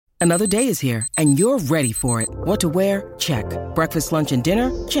Another day is here, and you're ready for it. What to wear? Check. Breakfast, lunch, and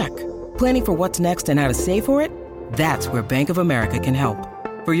dinner? Check. Planning for what's next and how to save for it? That's where Bank of America can help.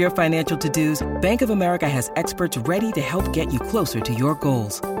 For your financial to-dos, Bank of America has experts ready to help get you closer to your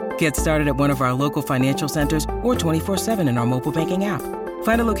goals. Get started at one of our local financial centers or 24/7 in our mobile banking app.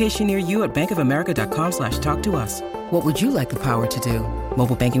 Find a location near you at bankofamerica.com/talktous. What would you like the power to do?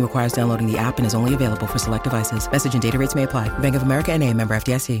 Mobile banking requires downloading the app and is only available for select devices. Message and data rates may apply. Bank of America N.A., member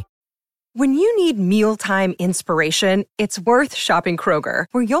FDIC. When you need mealtime inspiration, it's worth shopping Kroger,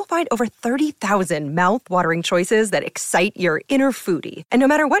 where you'll find over 30,000 mouth-watering choices that excite your inner foodie. And no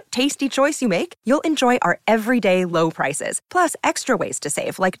matter what tasty choice you make, you'll enjoy our everyday low prices, plus extra ways to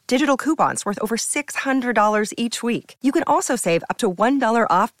save, like digital coupons worth over $600 each week. You can also save up to $1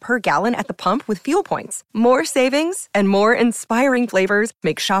 off per gallon at the pump with fuel points. More savings and more inspiring flavors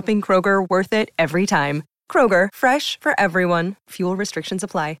make shopping Kroger worth it every time. Kroger, fresh for everyone. Fuel restrictions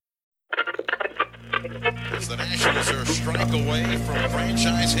apply. As the Nationals are a strike away from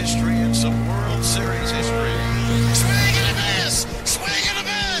franchise history and some World Series history. Swing and a miss! Swing and a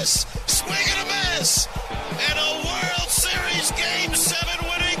miss! Swing and a miss! And a World Series Game 7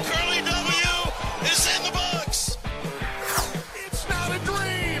 winning Curly W is in the books! It's not a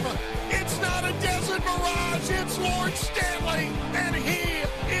dream! It's not a desert mirage! It's Lord Stanley! And he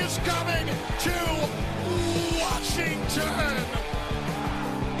is coming to Washington!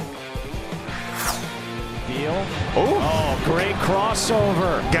 Oh, great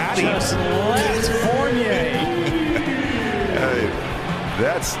crossover. Got him. Just left Fournier.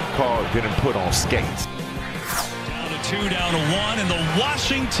 That's called getting put on skates. Down to 2, down to 1, and the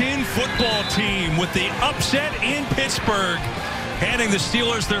Washington football team with the upset in Pittsburgh, handing the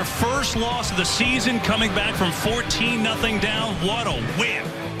Steelers their first loss of the season, coming back from 14-0 down. What a win.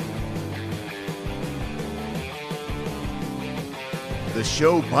 The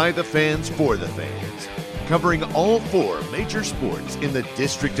show by the fans for the fans, covering all 4 major sports in the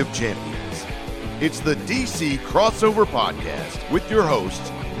District of Champions. It's the DC Crossover Podcast with your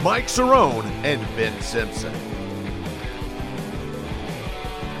hosts, Mike Cerrone and Ben Simpson.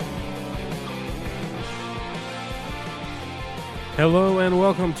 Hello and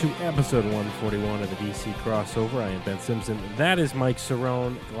welcome to episode 141 of the DC Crossover. I am Ben Simpson. That is Mike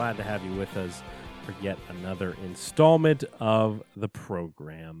Cerrone. Glad to have you with us for yet another installment of the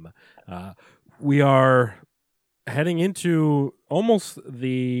program. We are heading into almost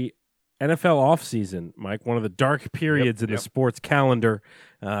the NFL offseason, Mike, one of the dark periods in the sports calendar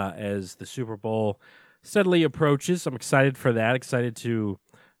as the Super Bowl steadily approaches. I'm excited for that, excited to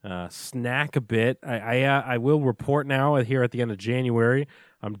snack a bit. I will report now here at the end of January,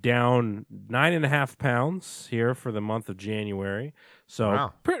 I'm down 9.5 pounds here for the month of January. So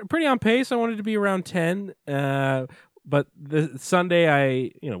wow. Pretty on pace. I wanted to be around 10. But the Sunday I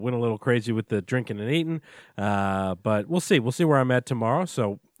went a little crazy with the drinking and eating. But we'll see. We'll see where I'm at tomorrow.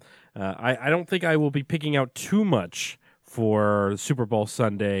 So I don't think I will be picking out too much for Super Bowl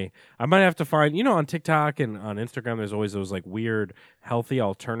Sunday. I might have to find, on TikTok and on Instagram, there's always those like weird healthy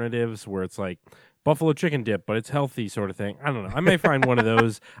alternatives where it's like buffalo chicken dip, but it's healthy sort of thing. I don't know. I may find one of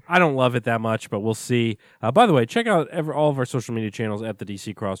those. I don't love it that much, but we'll see. By the way, check out all of our social media channels at the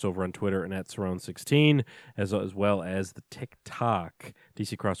DC Crossover on Twitter and at Cerrone16, as well as the TikTok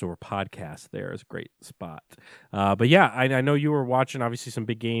DC Crossover podcast. There is a great spot. But yeah, I know you were watching obviously some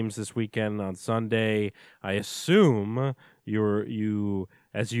big games this weekend on Sunday. I assume you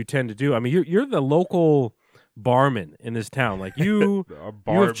as you tend to do. I mean, you're the local barman in this town. Like you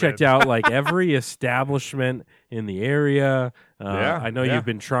have checked out like every establishment in the area. I know you've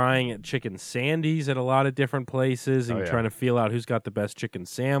been trying at Chicken Sandy's at a lot of different places and you're trying to feel out who's got the best chicken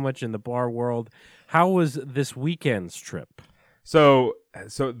sandwich in the bar world. How was this weekend's trip? So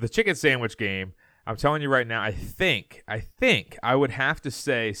the chicken sandwich game, I'm telling you right now, I think I would have to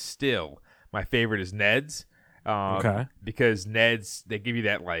say still my favorite is Ned's. Because Ned's, they give you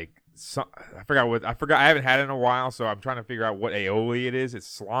that like, I forgot. I haven't had it in a while, so I'm trying to figure out what aioli it is.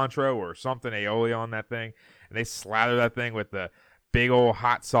 It's cilantro or something aioli on that thing, and they slather that thing with the big old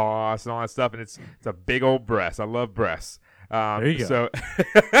hot sauce and all that stuff, and it's a big old breast. I love breasts. There you go.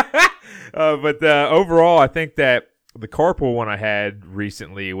 But overall, I think that the carpool one I had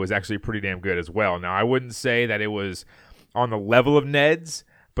recently was actually pretty damn good as well. Now, I wouldn't say that it was on the level of Ned's,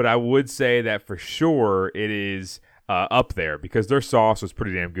 but I would say that for sure it is up there because their sauce was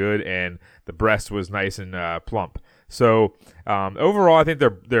pretty damn good and the breast was nice and plump. So overall, I think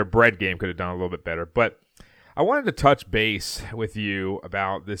their bread game could have done a little bit better. But I wanted to touch base with you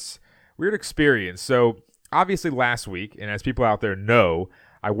about this weird experience. So obviously last week, and as people out there know,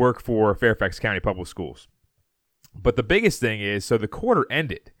 I work for Fairfax County Public Schools. But the biggest thing is, so the quarter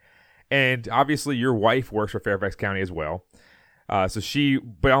ended, And obviously your wife works for Fairfax County as well. But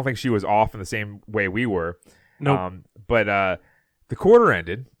I don't think she was off in the same way we were. Nope. But the quarter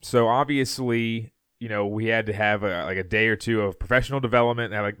ended, so obviously, we had to have a day or two of professional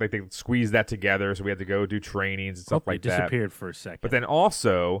development. And like they squeezed that together, so we had to go do trainings and stuff like that. Disappeared for a second. But then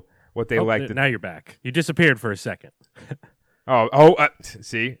also, what they now you're back. You disappeared for a second.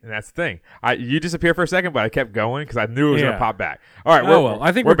 See, and that's the thing. You disappeared for a second, but I kept going because I knew it was going to pop back. All right,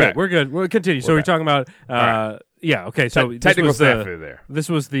 I think we're back. Good. We're good. We'll continue. So we're talking about, yeah, okay. So technical snafu there. This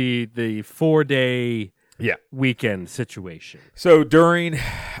was the 4-day weekend situation. So during,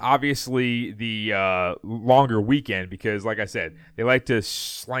 obviously, the longer weekend, because like I said, they like to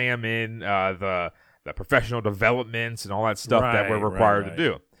slam in the professional developments and all that stuff that we're required to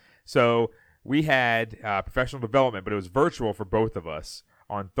do. So we had professional development, but it was virtual for both of us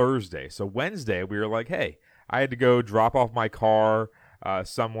on Thursday. So Wednesday, we were like, hey, I had to go drop off my car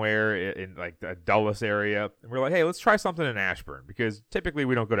somewhere in like the Dulles area. And we're like, hey, let's try something in Ashburn, because typically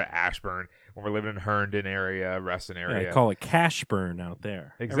we don't go to Ashburn when we're living in Herndon area, Reston area. Yeah, call it cash burn out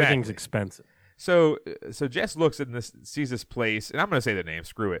there. Exactly. Everything's expensive. So Jess looks at this, sees this place, and I'm going to say the name.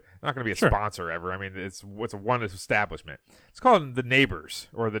 Screw it. They're not going to be a sponsor ever. I mean, it's a one establishment. It's called the Neighbors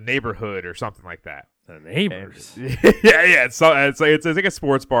or the Neighborhood or something like that. The Neighbors. Yeah. It's like a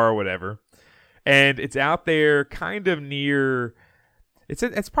sports bar or whatever, and it's out there, kind of near.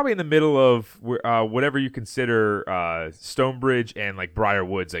 It's probably in the middle of whatever you consider Stonebridge and like Briar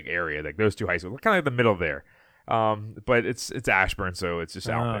Woods like area, like those two high schools, kind of like the middle there. But it's Ashburn, so it's just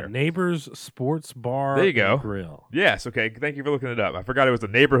out there. Neighbors Sports Bar. There you go. Grill. Yes. Okay. Thank you for looking it up. I forgot it was the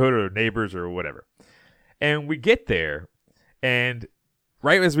Neighborhood or Neighbors or whatever. And we get there, and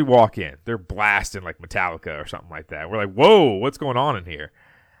right as we walk in, they're blasting like Metallica or something like that. We're like, whoa, what's going on in here?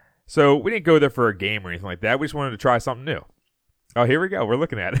 So we didn't go there for a game or anything like that. We just wanted to try something new. Oh, here we go. We're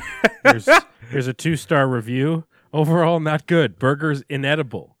looking at it. Here's a 2-star review. Overall, not good. Burgers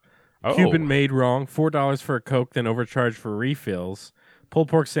inedible. Cuban made wrong. $4 for a Coke, then overcharged for refills. Pulled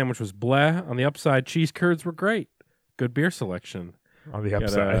pork sandwich was bleh. On the upside, cheese curds were great. Good beer selection. On the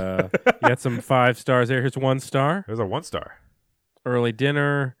upside. You got some 5 stars there. Here's 1 star. There's a 1 star. Early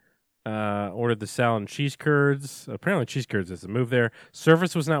dinner. Ordered the salad and cheese curds. Apparently cheese curds is a move there.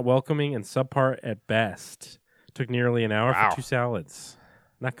 Service was not welcoming and subpar at best. Took nearly an hour for 2 salads.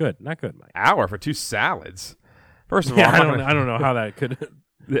 Not good, Mike. Hour for 2 salads? First of all, I don't know how that could.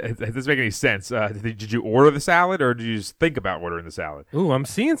 It doesn't make any sense. Did you order the salad, or did you just think about ordering the salad? Ooh, I'm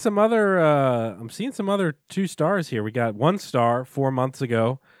seeing some other 2 stars here. We got 1 star 4 months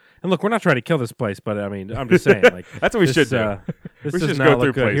ago. And look, we're not trying to kill this place, but I mean, I'm just saying, like that's what we should do. This we does should not go look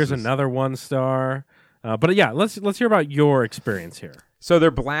through good. places. Here's another 1 star. But yeah, let's hear about your experience here. So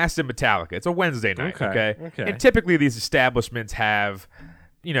they're blasting Metallica. It's a Wednesday night, okay? And typically these establishments have,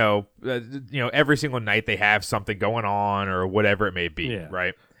 every single night they have something going on or whatever it may be,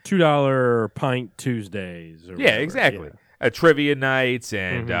 right? $2 pint Tuesdays. Or whatever. Exactly. Trivia nights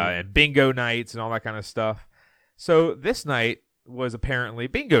and bingo nights and all that kind of stuff. So this night was apparently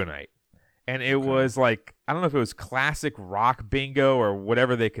bingo night. And it was like, I don't know if it was classic rock bingo or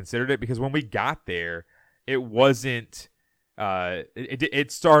whatever they considered it, because when we got there, it wasn't,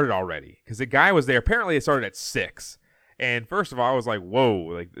 it started already. Because the guy was there. Apparently it started at 6. And first of all, I was like, whoa,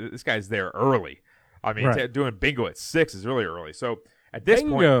 like this guy's there early. I mean, doing bingo at 6 is really early. So at this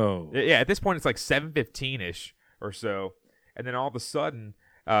point, at this point, it's like 7:15-ish or so. And then all of a sudden,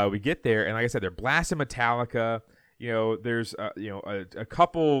 we get there. And like I said, they're blasting Metallica. There's a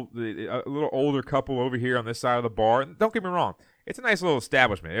couple, a little older couple over here on this side of the bar. And don't get me wrong, it's a nice little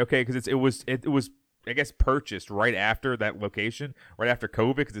establishment, okay? Because it was I guess purchased right after that location, right after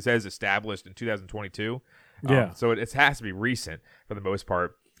COVID, because it says established in 2022. Yeah. So it has to be recent for the most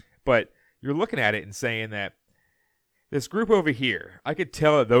part. But you're looking at it and saying that this group over here, I could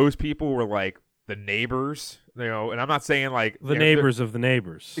tell that those people were like the neighbors, and I'm not saying like the neighbors of the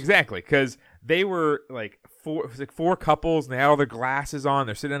neighbors. Exactly, because they were like 4 couples, and they had all their glasses on.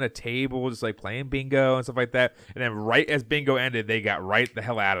 They're sitting at a table, just like playing bingo and stuff like that. And then right as bingo ended, they got right the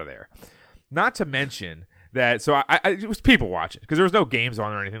hell out of there. Not to mention that, so I it was people watching, because there was no games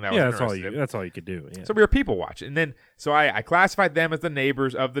on or anything. That's all you could do. Yeah. So we were people watching, and then so I classified them as the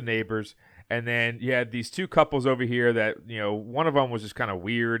neighbors of the neighbors. And then you had these 2 couples over here that, one of them was just kind of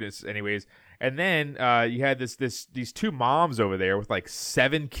weird. Anyways. And then you had these 2 moms over there with like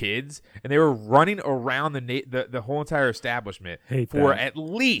 7 kids, and they were running around the whole entire establishment for at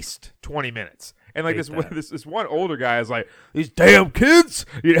least 20 minutes. And like this one older guy is like, these damn kids,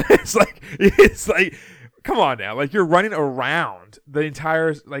 it's like, come on now, like you're running around the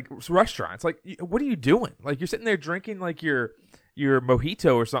entire like restaurant. It's like, what are you doing? Like you're sitting there drinking like your your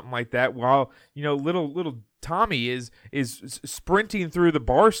mojito or something like that, while little Tommy is sprinting through the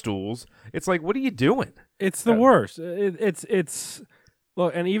bar stools. It's like, what are you doing? It's the worst. It's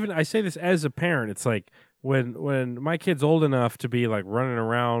look, and even I say this as a parent. It's like when my kid's old enough to be like running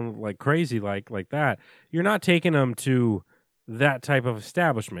around like crazy like that, you're not taking them to that type of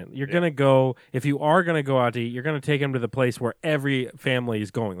establishment. You're gonna go, if you are gonna go out to eat, you're gonna take them to the place where every family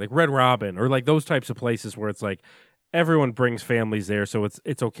is going, like Red Robin or like those types of places where it's like everyone brings families there, so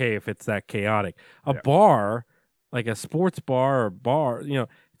it's okay if it's that chaotic. A bar, like a sports bar or bar,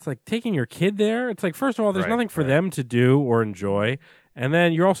 it's like taking your kid there. It's like, first of all, there's nothing for them to do or enjoy, and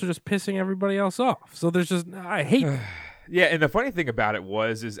then you're also just pissing everybody else off. So there's just, I hate that. Yeah, and the funny thing about it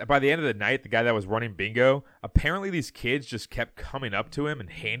is by the end of the night, the guy that was running bingo, apparently these kids just kept coming up to him and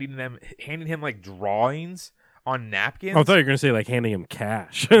handing him like drawings on napkins. I thought you were going to say like handing him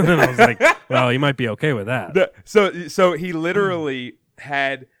cash. And then I was like, well, he might be okay with that. So he literally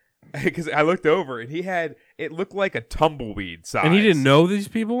had, because I looked over and it looked like a tumbleweed size. And he didn't know these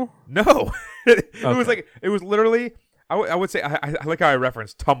people? No. It was literally, I would say, I like how I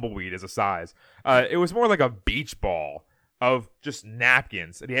referenced tumbleweed as a size. It was more like a beach ball of just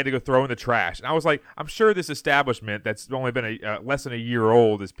napkins that he had to go throw in the trash. And I was like, I'm sure this establishment that's only been less than a year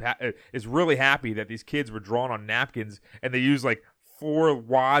old is really happy that these kids were drawn on napkins, and they use like 4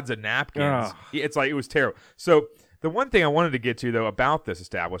 wads of napkins. Ugh. It's like, it was terrible. So the one thing I wanted to get to, though, about this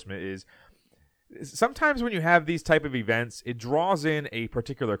establishment is sometimes when you have these type of events, it draws in a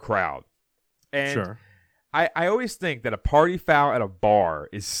particular crowd. And Sure. I always think that a party foul at a bar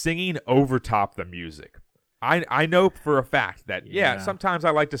is singing over top the music. I know for a fact that, sometimes I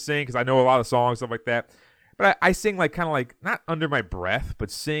like to sing because I know a lot of songs, stuff like that. But I sing like kind of like, not under my breath,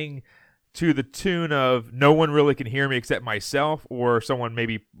 but sing to the tune of no one really can hear me except myself or someone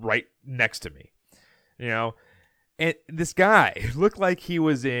maybe right next to me. And this guy looked like he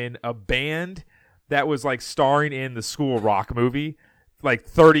was in a band that was like starring in the School Rock movie like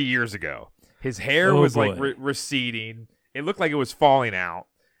 30 years ago. His hair was like receding. It looked like it was falling out.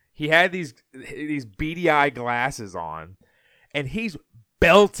 He had these beady eye glasses on, and he's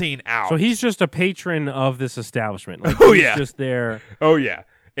belting out. So he's just a patron of this establishment. Like, he's just there. Oh yeah,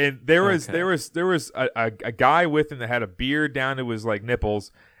 and there was a guy with him that had a beard down to his like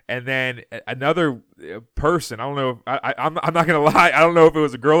nipples, and then another person. I don't know. I'm not gonna lie. I don't know if it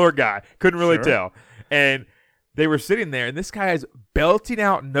was a girl or a guy. Couldn't really tell. And they were sitting there, and this guy is belting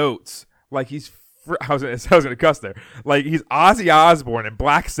out notes like he's. I was gonna cuss there. Like he's Ozzy Osbourne and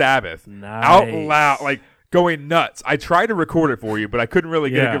Black Sabbath out loud, like going nuts. I tried to record it for you, but I couldn't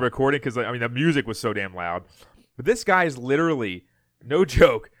really get a good recording because the music was so damn loud. But this guy is literally, no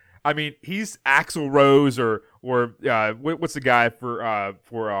joke. I mean, he's Axl Rose or what's the guy for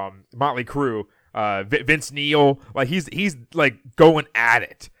Motley Crue? Vince Neil. Like he's like going at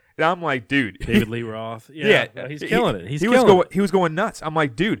it. And I'm like, dude, David Lee Roth. Yeah, he's killing it. He was going nuts. I'm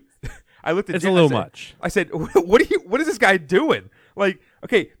like, dude. I looked at it's a little much. I said, "What is this guy doing?" Like,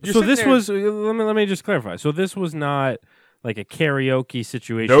 okay. So this was. Let me just clarify. So this was not like a karaoke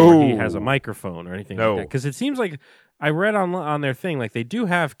situation where he has a microphone or anything like that. Because it seems like I read on their thing, like they do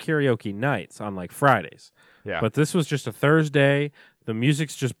have karaoke nights on like Fridays. Yeah. But this was just a Thursday. The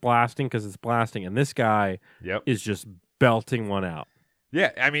music's just blasting because it's blasting, and this guy is just belting one out. Yeah,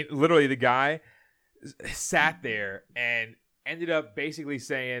 I mean, literally, the guy sat there and ended up basically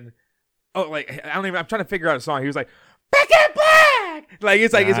saying. Oh, like I'm trying to figure out a song. He was like, "Back in Black." Like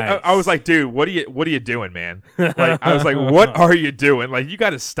it's like nice. I was like, dude, what are you doing, man? Like I was like, what are you doing? Like you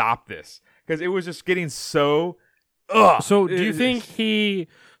got to stop this because it was just getting so. Ugh. So do you think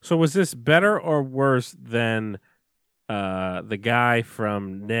So was this better or worse than the guy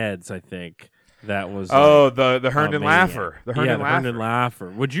from Ned's? I think that was. The Herndon Laugher. The Herndon Laugher.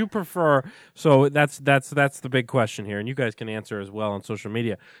 Would you prefer? So that's the big question here, and you guys can answer as well on social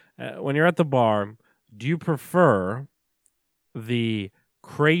media. When you're at the bar, do you prefer the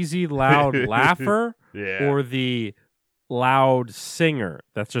crazy loud laugher or the loud singer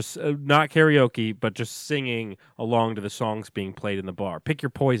that's just not karaoke but just singing along to the songs being played in the bar? Pick your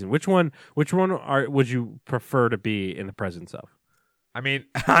poison. Which one would you prefer to be in the presence of? I mean,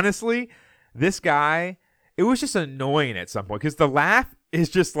 honestly, this guy, it was just annoying at some point because the laugh is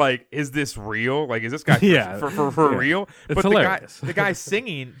just like, is this real? Like, is this guy for real? It's but hilarious. the guy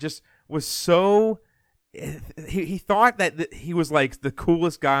singing just was so. He thought that he was like the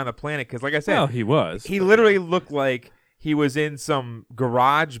coolest guy on the planet because, like I said, he was. He literally looked like he was in some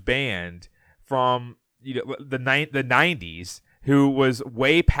garage band from the 90s who was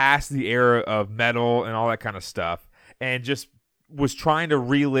way past the era of metal and all that kind of stuff, and just was trying to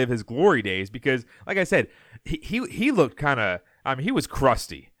relive his glory days because, like I said, he looked kind of I mean, he was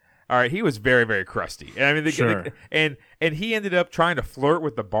crusty. All right, he was very, very crusty. And I mean, Sure. and he ended up trying to flirt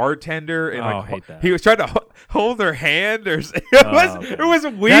with the bartender, and I hate that. he was trying to hold her hand, or it was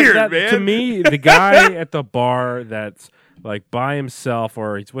weird, man. To me, the guy at the bar that's like by himself,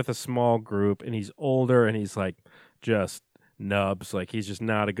 or he's with a small group, and he's older, and he's like just nubs, like he's just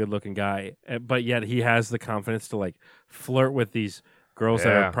not a good-looking guy, but yet he has the confidence to like flirt with these girls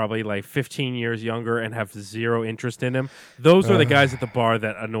that are probably like 15 years younger and have zero interest in him. Those are the guys at the bar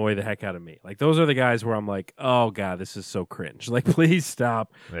that annoy the heck out of me. Like, those are the guys where I'm like, oh, God, this is so cringe. Like, please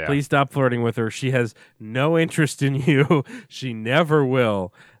stop. Yeah. Please stop flirting with her. She has no interest in you. She never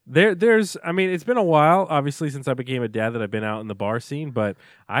will. There's, I mean, it's been a while, obviously, since I became a dad that I've been out in the bar scene, but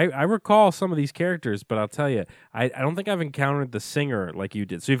I recall some of these characters, but I'll tell you, I don't think I've encountered the singer like you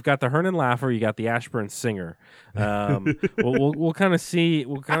did. So you've got the Hernan Laffer, you got the Ashburn singer. We'll kind of see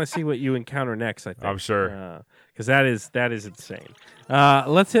what you encounter next, I think. I'm sure. Because that is insane.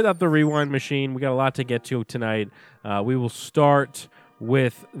 Let's hit up the rewind machine. We got a lot to get to tonight. We will start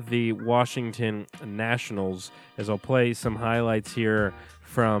with the Washington Nationals, as I'll play some highlights here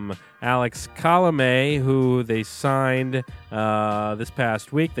from Alex Colomé, who they signed this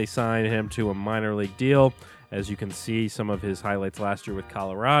past week. They signed him to a minor league deal. As you can see, some of his highlights last year with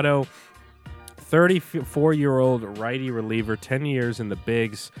Colorado. 34-year-old righty reliever, 10 years in the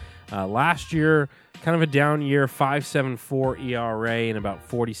bigs. Last year, kind of a down year, 5.74 ERA in about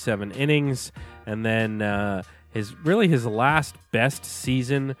 47 innings. And then his last best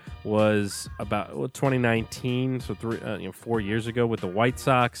season was about 2019, so 4 years ago with the White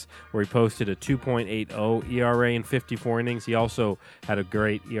Sox, where he posted a 2.80 ERA in 54 innings. He also had a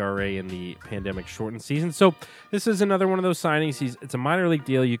great ERA in the pandemic-shortened season. So this is another one of those signings. It's a minor league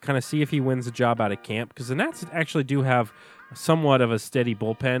deal. You kind of see if he wins the job out of camp, because the Nats actually do have somewhat of a steady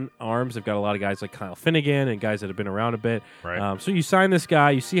bullpen arms. They've got a lot of guys like Kyle Finnegan and guys that have been around a bit. Right. So you sign this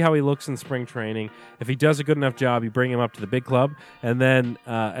guy, you see how he looks in spring training. If he does a good enough job, you bring him up to the big club, and then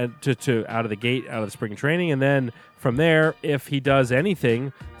to out of the gate, out of the spring training, and then from there, if he does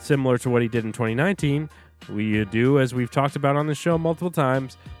anything similar to what he did in 2019, you do, as we've talked about on the show multiple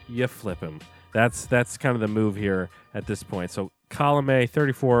times, you flip him. That's kind of the move here at this point. So Colomé,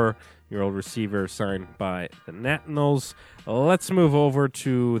 34-year-old receiver, signed by the Nationals. Let's move over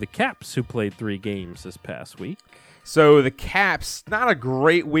to the Caps, who played 3 games this past week. So the Caps, not a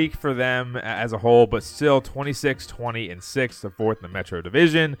great week for them as a whole, but still 26-20-6, the 4th in the Metro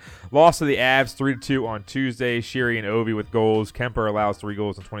Division. Lost to the Avs 3-2 on Tuesday. Sheary and Ovi with goals. Kemper allows 3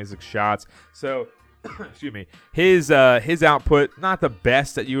 goals and 26 shots. So, excuse me, his output, not the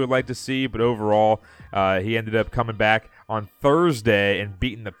best that you would like to see, but overall, he ended up coming back on Thursday and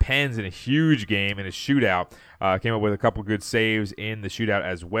beating the Pens in a huge game in a shootout. Came up with a couple good saves in the shootout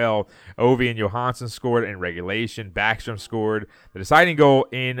as well. Ovi and Johansson scored in regulation. Backstrom scored the deciding goal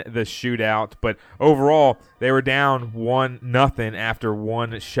in the shootout. But overall, they were down 1-0 after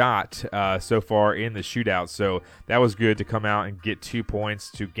one shot so far in the shootout. So that was good to come out and get 2 points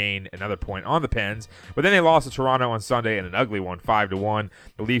to gain another point on the Pens. But then they lost to Toronto on Sunday in an ugly one, 5-1.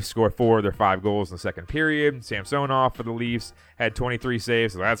 The Leafs scored 4 of their 5 goals in the second period. Samsonov for the Leafs had 23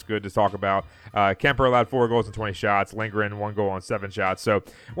 saves, so that's good to talk about. Kemper allowed 4 goals and 20 shots. Lindgren 1 goal on 7 shots. So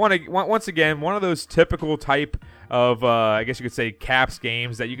once again, one of those typical type of, I guess you could say, Caps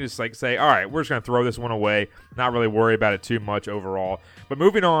games that you can just like say, all right, we're just going to throw this one away, not really worry about it too much overall. But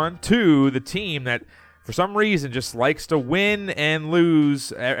moving on to the team that for some reason just likes to win and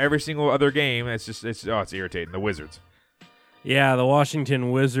lose every single other game. It's irritating. The Wizards. Yeah, the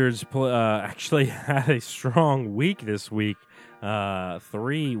Washington Wizards actually had a strong week this week.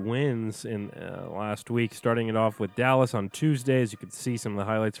 3 wins in last week, starting it off with Dallas on Tuesday. As you can see some of the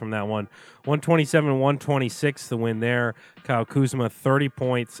highlights from that one. 127-126, the win there. Kyle Kuzma, 30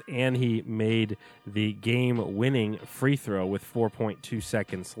 points, and he made the game-winning free throw with 4.2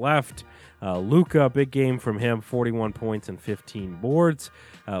 seconds left. Luka, big game from him, 41 points and 15 boards.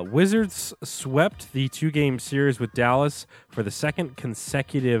 Wizards swept the 2-game series with Dallas for the second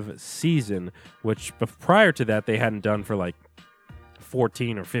consecutive season, which prior to that they hadn't done for like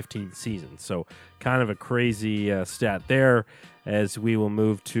 14 or 15 seasons. So kind of a crazy stat there, as we will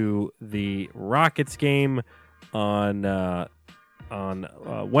move to the Rockets game on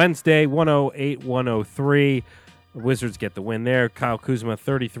Wednesday, 108-103. The Wizards get the win there. Kyle Kuzma,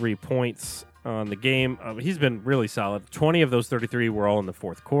 33 points on the game. He's been really solid. 20 of those 33 were all in the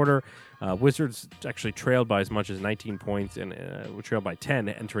fourth quarter. Wizards actually trailed by as much as 19 points and were trailed by 10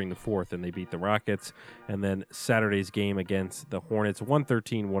 entering the fourth, and they beat the Rockets. And then Saturday's game against the Hornets,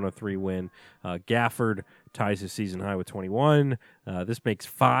 113-103 win. Gafford ties his season high with 21. This makes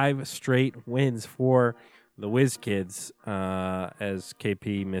 5 straight wins for the Wiz Kids as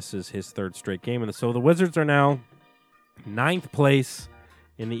KP misses his third straight game. And so the Wizards are now 9th place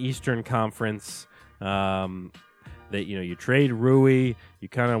in the Eastern Conference. You trade Rui, you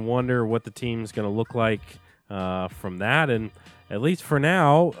kind of wonder what the team's going to look like from that. And at least for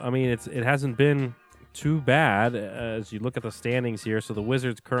now, I mean, it hasn't been too bad as you look at the standings here. So the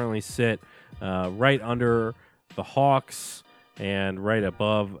Wizards currently sit right under the Hawks and right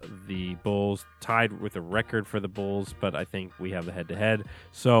above the Bulls, tied with a record for the Bulls, but I think we have the head-to-head.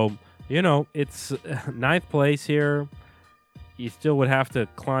 So, it's 9th place here. You still would have to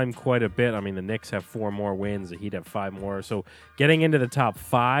climb quite a bit. I mean, the Knicks have 4 more wins. The Heat have 5 more. So getting into the top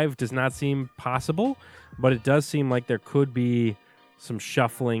 5 does not seem possible, but it does seem like there could be some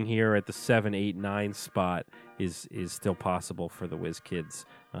shuffling here at the 7, 8, 9 spot is still possible for the Wiz Kids.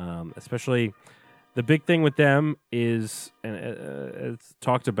 Especially the big thing with them is, and it's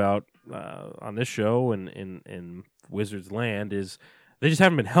talked about on this show and in Wizards land, is they just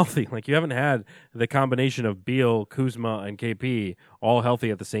haven't been healthy. Like, you haven't had the combination of Beal, Kuzma, and KP all healthy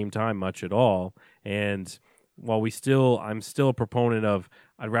at the same time much at all. And while I'm still a proponent of,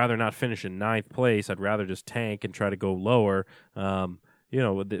 I'd rather not finish in 9th place. I'd rather just tank and try to go lower.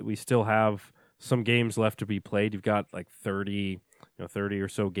 We still have some games left to be played. You've got like 30 or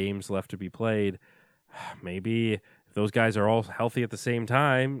so games left to be played. Maybe if those guys are all healthy at the same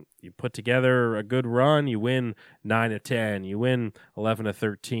time, you put together a good run, you win 9 of 10, you win 11 of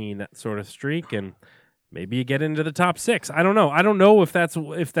 13, that sort of streak, and maybe you get into the top 6. I don't know. I don't know if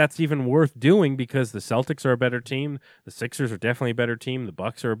that's even worth doing, because the Celtics are a better team. The Sixers are definitely a better team. The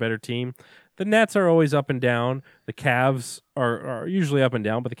Bucks are a better team. The Nets are always up and down. The Cavs are usually up and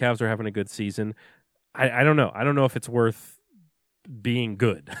down, but the Cavs are having a good season. I don't know. I don't know if it's worth being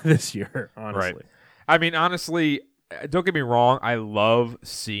good this year, honestly. Right. I mean, honestly, don't get me wrong. I love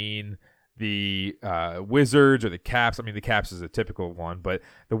seeing the Wizards or the Caps. I mean, the Caps is a typical one, but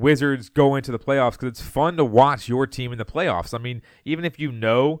the Wizards go into the playoffs because it's fun to watch your team in the playoffs. I mean, even if you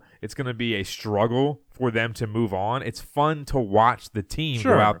know it's going to be a struggle for them to move on, it's fun to watch the team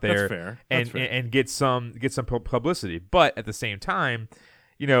go out there that's fair. and get some publicity. But at the same time,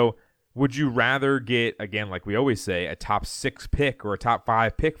 would you rather get, again, like we always say, a top 6 pick or a top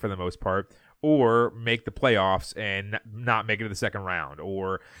 5 pick for the most part, or make the playoffs and not make it to the second round,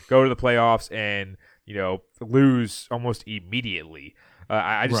 or go to the playoffs and, lose almost immediately?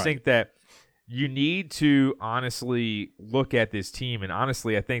 I just think that you need to honestly look at this team. And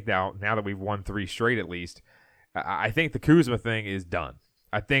honestly, I think now that we've won 3 straight at least, I think the Kuzma thing is done.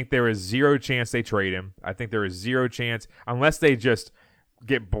 I think there is 0 chance they trade him. I think there is 0 chance, unless they just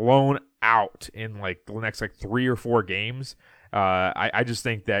get blown out in like the next 3 or 4 games. I just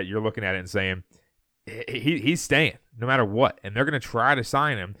think that you're looking at it and saying he's staying no matter what, and they're going to try to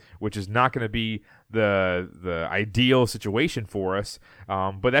sign him, which is not going to be the ideal situation for us.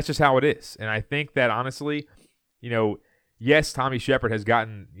 But that's just how it is. And I think that honestly, yes, Tommy Shepard has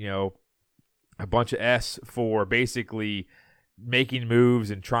gotten a bunch of S for basically making moves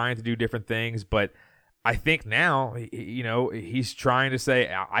and trying to do different things, but I think now, he's trying to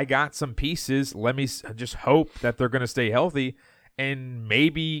say, I got some pieces. Let me just hope that they're going to stay healthy, and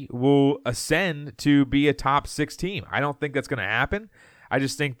maybe we'll ascend to be a top 6 team. I don't think that's going to happen. I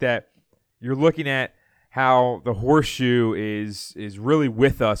just think that you're looking at how the horseshoe is really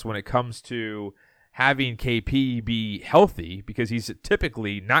with us when it comes to having KP be healthy, because he's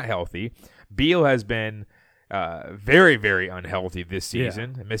typically not healthy. Beal has been very, very unhealthy this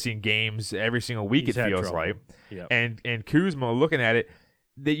season, missing games every single week, it feels like. Yep. And Kuzma, looking at it,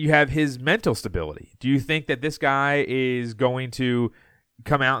 that you have his mental stability. Do you think that this guy is going to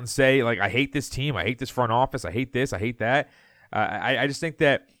come out and say, like, I hate this team, I hate this front office, I hate this, I hate that? I just think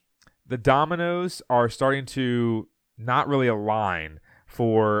that the dominoes are starting to not really align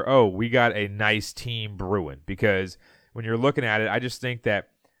for, we got a nice team brewing. Because when you're looking at it, I just think that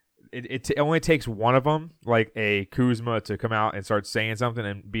it only takes one of them, like a Kuzma, to come out and start saying something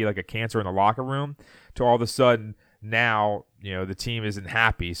and be like a cancer in the locker room, to all of a sudden now, the team isn't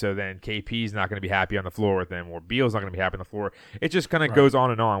happy. So then KP's not going to be happy on the floor with them, or Beal's not going to be happy on the floor. It just kind of goes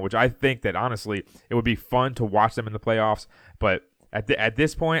on and on, which I think that honestly it would be fun to watch them in the playoffs. But at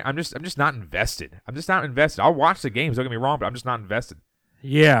this point, I'm just not invested. I'm just not invested. I'll watch the games, don't get me wrong, but I'm just not invested.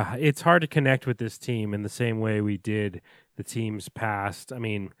 Yeah, it's hard to connect with this team in the same way we did the teams past. I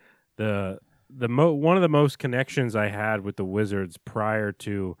mean, one of the most connections I had with the Wizards prior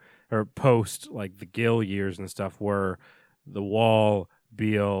to or post like the Gill years and stuff were the Wall,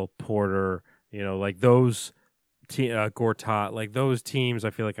 Beal, Porter, like those Gortat, like those teams.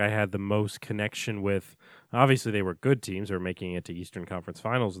 I feel like I had the most connection with. Obviously, they were good teams. They were making it to Eastern Conference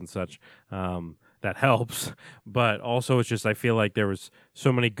Finals and such. that helps. But also, it's just I feel like there was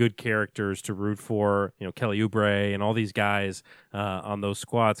so many good characters to root for. Kelly Oubre and all these guys on those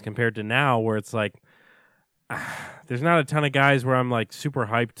squads compared to now, where it's like there's not a ton of guys where I'm like super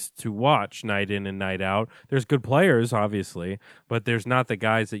hyped to watch night in and night out. There's good players, obviously, but there's not the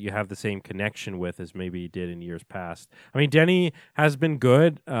guys that you have the same connection with as maybe you did in years past. I mean, Denny has been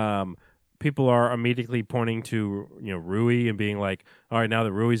good. People are immediately pointing to Rui and being like, all right, now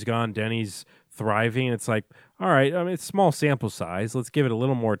that Rui's gone, Denny's thriving. It's like, all right, I mean, it's small sample size. Let's give it a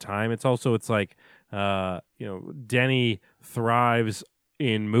little more time. It's like Denny thrives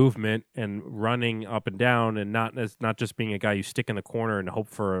in movement and running up and down, and not just being a guy you stick in the corner and hope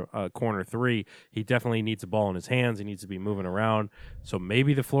for a corner three. He definitely needs a ball in his hands. He needs to be moving around. So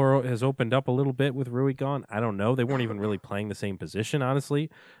maybe the floor has opened up a little bit with Rui gone. I don't know. They weren't even really playing the same position,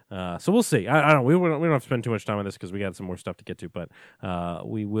 honestly. So we'll see. I don't. We don't have to spend too much time on this because we got some more stuff to get to. But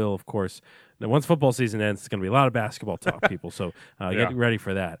we will, of course. Now, once football season ends, it's going to be a lot of basketball talk, people. So get ready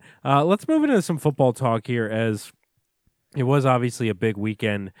for that. Let's move into some football talk here, as it was obviously a big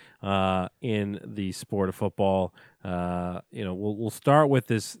weekend in the sport of football. We'll start with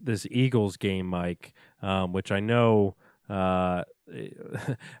this Eagles game, Mike, which I know of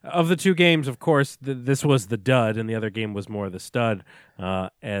the two games, of course, this was the dud, and the other game was more the stud.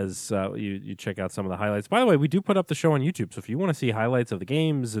 As you check out some of the highlights. By the way, we do put up the show on YouTube, so if you want to see highlights of the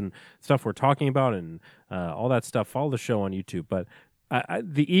games and stuff we're talking about and all that stuff, follow the show on YouTube. But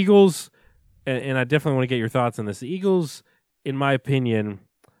the Eagles. And I definitely want to get your thoughts on this. The Eagles, in my opinion,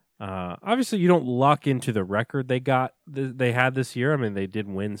 obviously you don't luck into the record they had this year. I mean, they did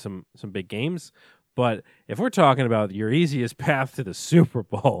win some big games. But if we're talking about your easiest path to the Super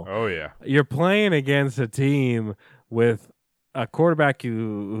Bowl, oh yeah, you're playing against a team with a quarterback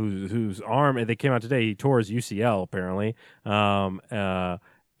whose arm, and they came out today, he tore his UCL apparently,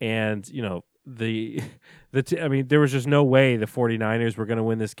 there was just no way the 49ers were going to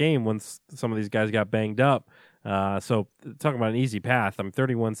win this game once some of these guys got banged up. So talking about an easy path,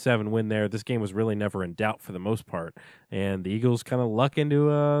 31-7 win there. This game was really never in doubt for the most part, and the Eagles kind of luck into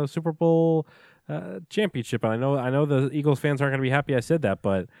a Super Bowl championship. And I know the Eagles fans aren't going to be happy I said that,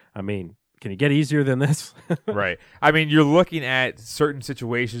 but I mean, can you get easier than this? Right. I mean, you're looking at certain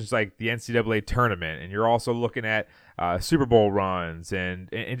situations like the NCAA tournament, and you're also looking at Super Bowl runs and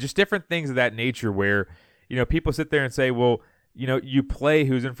just different things of that nature where, people sit there and say, well, you play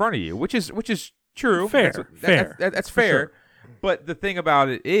who's in front of you, which is true. Fair. That's fair. Sure. But the thing about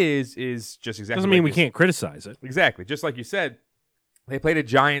it is just exactly. Doesn't mean we can't criticize it. Exactly. Just like you said, they played a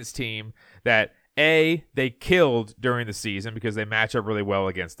Giants team that, they killed during the season because they match up really well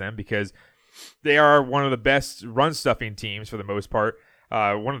against them because they are one of the best run-stuffing teams for the most part,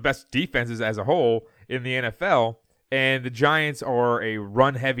 one of the best defenses as a whole in the NFL, and the Giants are a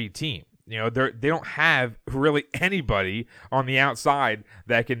run-heavy team. They don't have really anybody on the outside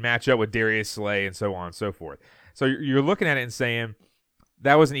that can match up with Darius Slay and so on and so forth. So you're looking at it and saying,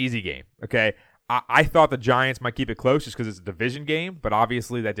 that was an easy game, okay? I thought the Giants might keep it close just because it's a division game, but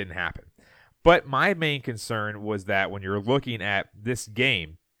obviously that didn't happen. But my main concern was that when you're looking at this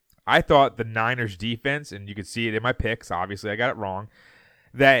game, I thought the Niners defense, and you could see it in my picks, obviously I got it wrong,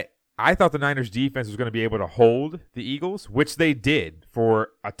 that I thought the Niners defense was going to be able to hold the Eagles, which they did for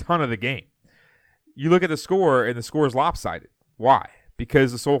a ton of the game. You look at the score, and the score is lopsided. Why?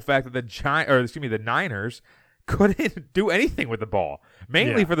 Because the sole fact that the Niners couldn't do anything with the ball,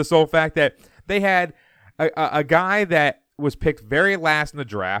 mainly for the sole fact that they had a guy that was picked very last in the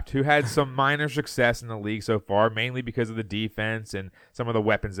draft, who had some minor success in the league so far, mainly because of the defense and some of the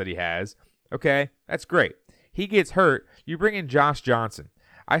weapons that he has. Okay, that's great. He gets hurt. You bring in Josh Johnson.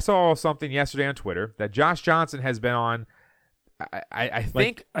 I saw something yesterday on Twitter that Josh Johnson has been on, I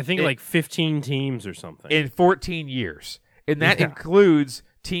think like 15 teams or something in 14 years, and that includes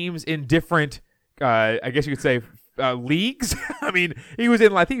teams in different, I guess you could say, leagues. I mean, he was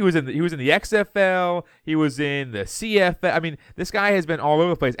in the XFL, he was in the CFL. I mean, this guy has been all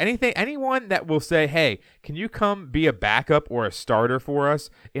over the place. Anyone that will say, hey, can you come be a backup or a starter for us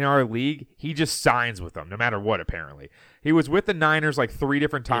in our league, he just signs with them no matter what. Apparently he was with the Niners like 3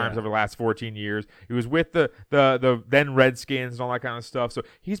 different times over the last 14 years. He was with the then Redskins and all that kind of stuff. So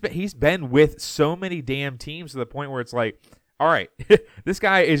he's been with so many damn teams to the point where it's like, all right, this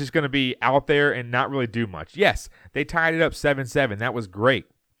guy is just going to be out there and not really do much. Yes, they tied it up 7-7. That was great.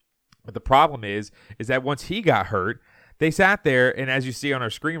 But the problem is that once he got hurt, they sat there, and as you see on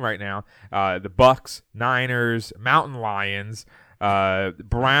our screen right now, the Bucks, Niners, Mountain Lions,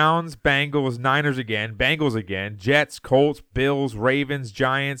 Browns, Bengals, Niners again, Bengals again, Jets, Colts, Bills, Ravens,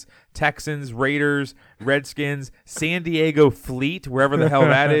 Giants, Texans, Raiders, Redskins, San Diego Fleet, wherever the hell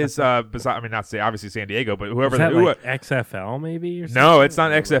that is. Not say obviously San Diego, but whoever. Is that like XFL maybe? Or something? No, it's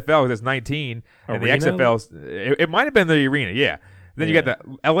not XFL because it's 19, and the XFL. It might have been the arena, yeah. Then you got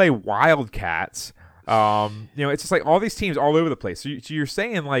the LA Wildcats. It's just like all these teams all over the place. So you're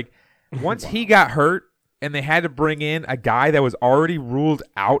saying like once he got hurt and they had to bring in a guy that was already ruled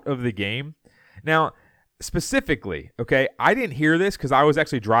out of the game. Now, specifically, okay, I didn't hear this because I was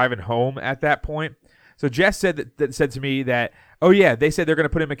actually driving home at that point. So Jess said said to me that, oh yeah, they said they're going to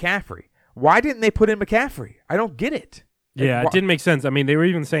put in McCaffrey. Why didn't they put in McCaffrey? I don't get it. Yeah, it didn't make sense. I mean, they were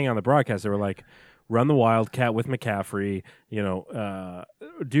even saying on the broadcast, they were like, run the Wildcat with McCaffrey,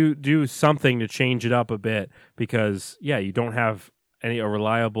 do something to change it up a bit because, you don't have a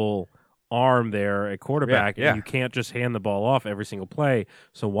reliable arm there at quarterback, and you can't just hand the ball off every single play.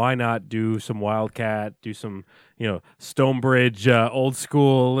 So why not do some Wildcat, do some, Stonebridge, old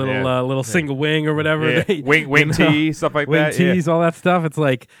school little single wing or whatever. Yeah. Wing tee, stuff like wing that. Tees, all that stuff. It's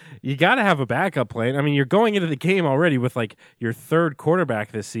like you got to have a backup plan. I mean, you're going into the game already with like your third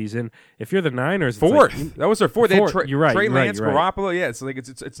quarterback this season. If you're the Niners, fourth. That was their fourth. You're right. Trey Lance, right. Garoppolo. Yeah, it's like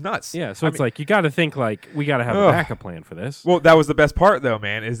it's nuts. Yeah, so like you got to think like we got to have a backup plan for this. Well, that was the best part though,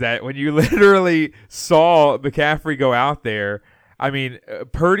 man, is that when you literally saw McCaffrey go out there, I mean,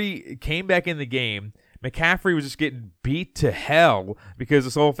 Purdy came back in the game. McCaffrey was just getting beat to hell because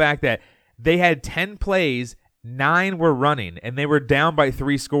of the whole fact that they had 10 plays, 9 were running, and they were down by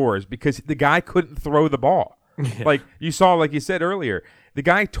 3 scores because the guy couldn't throw the ball. Yeah. Like you saw, like you said earlier, the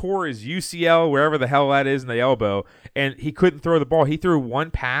guy tore his UCL, wherever the hell that is in the elbow, and he couldn't throw the ball. He threw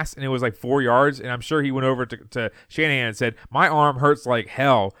one pass, and it was like 4 yards, and I'm sure he went over to Shanahan and said, my arm hurts like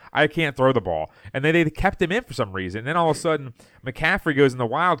hell. I can't throw the ball. And then they kept him in for some reason. And then all of a sudden, McCaffrey goes in the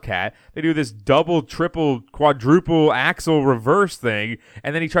Wildcat. They do this double, triple, quadruple axle reverse thing,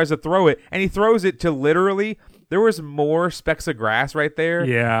 and then he tries to throw it, and he throws it to literally – there was more specks of grass right there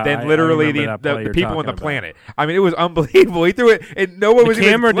than literally the people on the planet. I mean, it was unbelievable. He threw it, and no one was even close.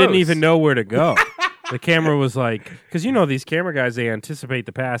 The camera didn't even know where to go. The camera was like, because these camera guys, they anticipate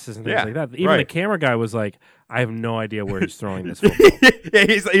the passes and things like that. Even the camera guy was like, I have no idea where he's throwing this football. Yeah,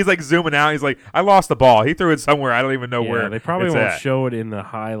 he's like zooming out. He's like, I lost the ball. He threw it somewhere. I don't even know where. They probably won't show it in the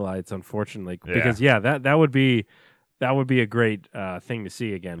highlights, unfortunately, because that would be. That would be a great thing to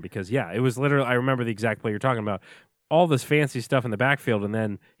see again because, it was literally – I remember the exact play you're talking about. All this fancy stuff in the backfield, and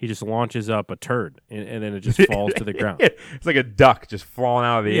then he just launches up a turd, and then it just falls to the ground. It's like a duck just falling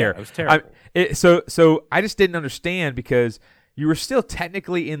out of the air. It was terrible. So I just didn't understand because you were still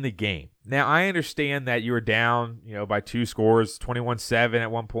technically in the game. Now, I understand that you were down, by 2 scores, 21-7 at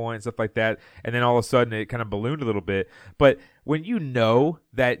one point, stuff like that, and then all of a sudden it kind of ballooned a little bit. But when you know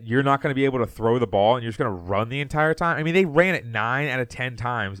that you're not going to be able to throw the ball and you're just going to run the entire time, I mean, they ran it 9 out of 10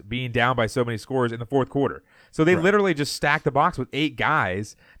 times, being down by so many scores in the fourth quarter. So they literally just stacked the box with 8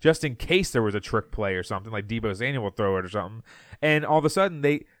 guys just in case there was a trick play or something, like Deebo Samuel would throw it or something. And all of a sudden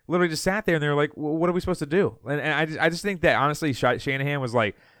they literally just sat there and they were like, well, what are we supposed to do? And I just think that honestly Shanahan was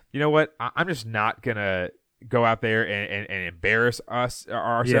like, you know what? I'm just not going to go out there and embarrass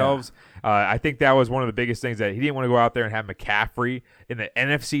ourselves. Yeah. I think that was one of the biggest things that he didn't want to go out there and have McCaffrey in the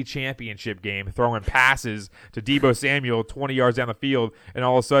NFC Championship game throwing passes to Deebo Samuel 20 yards down the field and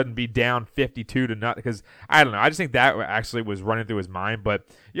all of a sudden be down 52-0 because I don't know. I just think that actually was running through his mind. But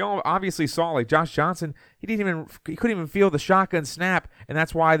obviously saw like Josh Johnson, he couldn't even feel the shotgun snap, and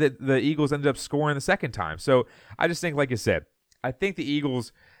that's why the Eagles ended up scoring the second time. So I just think, like I said, I think the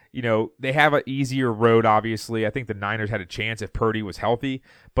Eagles. They have an easier road, obviously. I think the Niners had a chance if Purdy was healthy.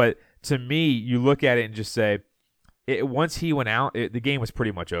 But to me, you look at it and just say, once he went out, the game was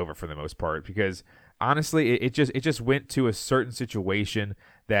pretty much over for the most part because, honestly, it just went to a certain situation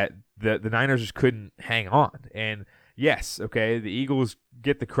that the Niners just couldn't hang on. And, yes, okay, the Eagles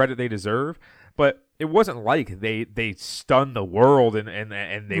get the credit they deserve, but it wasn't like they stunned the world and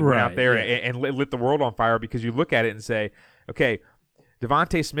they went out there and lit the world on fire because you look at it and say, okay,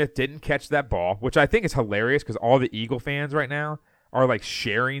 Devontae Smith didn't catch that ball, which I think is hilarious because all the Eagle fans right now are like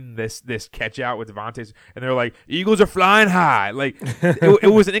sharing this catch out with Devontae, and they're like, Eagles are flying high. Like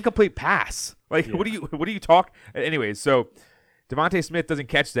it was an incomplete pass. Like what do you talk? Anyways, so Devontae Smith doesn't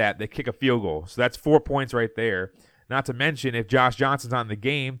catch that. They kick a field goal, so that's 4 points right there. Not to mention if Josh Johnson's not in the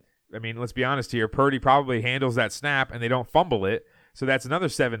game, I mean, let's be honest here, Purdy probably handles that snap and they don't fumble it, so that's another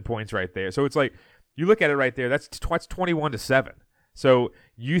 7 points right there. So it's like you look at it right there, that's 21-7. So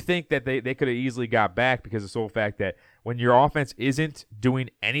you think that they could have easily got back because of the sole fact that when your offense isn't doing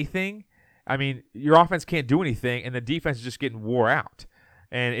anything, I mean, your offense can't do anything, and the defense is just getting wore out.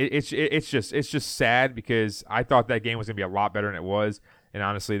 And it's just sad because I thought that game was going to be a lot better than it was, and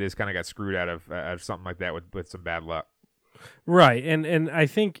honestly, they just kind of got screwed out of something like that with some bad luck. Right, and I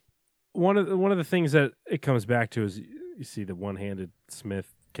think one of the things that it comes back to is you see the one-handed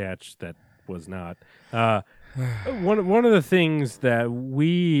Smith catch that was not. One of the things that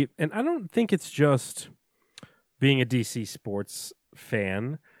and I don't think it's just being a DC sports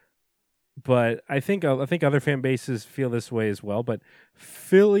fan, but I think other fan bases feel this way as well. But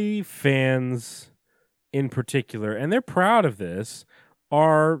Philly fans in particular, and they're proud of this,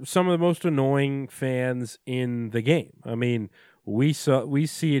 are some of the most annoying fans in the game. I mean, we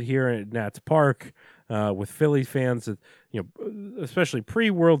see it here at Nats Park with Philly fans. Especially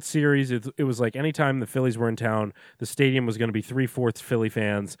pre-World Series, it was like anytime the Phillies were in town, the stadium was going to be 3/4 Philly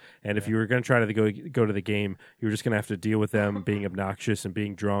fans, and if you were going to try to go to the game, you were just going to have to deal with them being obnoxious and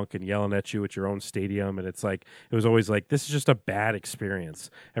being drunk and yelling at you at your own stadium. And it was always like, this is just a bad experience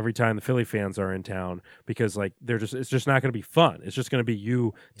every time the Philly fans are in town, because like it's just not going to be fun. It's just going to be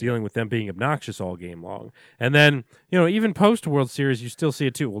you dealing with them being obnoxious all game long. And then even post World Series, you still see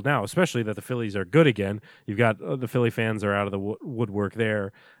it too. Well, now especially that the Phillies are good again, you've got the Philly fans are out of the woodwork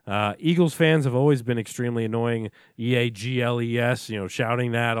there. Eagles fans have always been extremely annoying. EAGLES,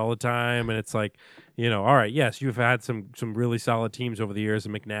 shouting that all the time, and it's like, all right, yes, you've had some really solid teams over the years,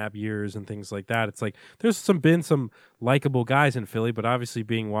 the McNabb years and things like that. It's like there's been some likable guys in Philly, but obviously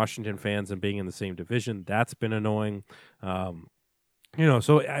being Washington fans and being in the same division, that's been annoying.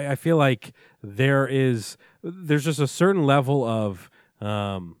 So I feel like there's just a certain level of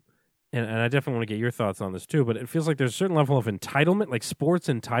and I definitely want to get your thoughts on this too, but it feels like there's a certain level of entitlement, like sports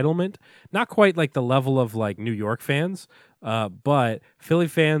entitlement, not quite like the level of like New York fans, but Philly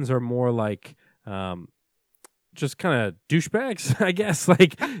fans are more like just kind of douchebags, I guess.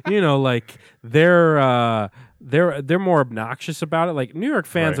 Like, like they're more obnoxious about it. Like New York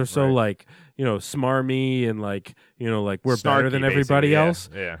fans are so like, smarmy and like, like we're snarky, better than everybody else.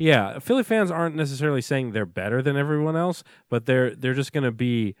 Yeah. Philly fans aren't necessarily saying they're better than everyone else, but they're just going to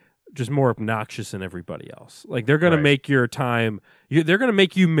be just more obnoxious than everybody else. Like they're going to make your time, they're going to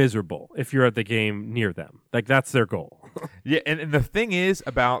make you miserable if you're at the game near them. Like that's their goal. Yeah, and the thing is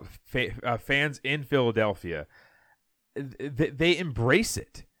about fans in Philadelphia, they embrace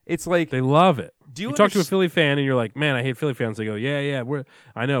it. It's like they love it. Do you talk to a Philly fan and you're like, man, I hate Philly fans. They go, yeah,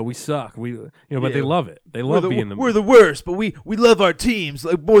 I know we suck. But they love it. They love being the. We're the worst, but we love our teams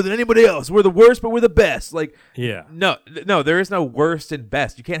like more than anybody else. We're the worst, but we're the best. Like, yeah, no, there is no worst and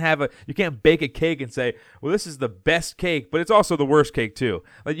best. You can't bake a cake and say, well, this is the best cake, but it's also the worst cake too.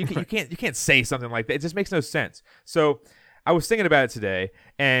 Like you can't say something like that. It just makes no sense. So I was thinking about it today,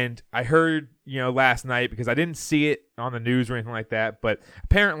 and I heard, last night, because I didn't see it on the news or anything like that, but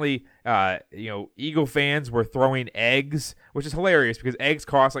apparently, Eagle fans were throwing eggs, which is hilarious because eggs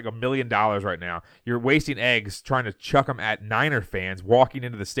cost like $1 million right now. You're wasting eggs trying to chuck them at Niner fans walking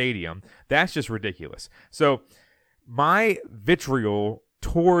into the stadium. That's just ridiculous. So my vitriol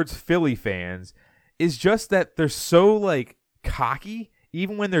towards Philly fans is just that they're so like cocky,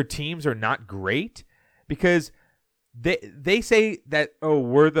 even when their teams are not great, because they say that, oh,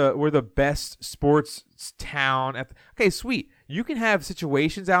 we're the best sports town. Okay, sweet. You can have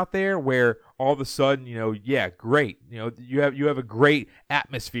situations out there where all of a sudden, great. You have a great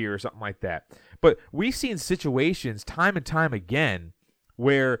atmosphere or something like that. But we've seen situations time and time again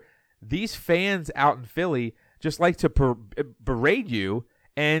where these fans out in Philly just like to berate you,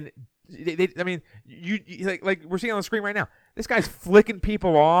 and like we're seeing on the screen right now. This guy's flicking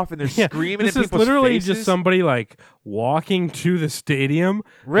people off and they're screaming at people's faces. This is literally just somebody like walking to the stadium.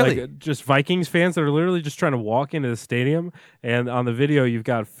 Really? Like, just Vikings fans that are literally just trying to walk into the stadium. And on the video, you've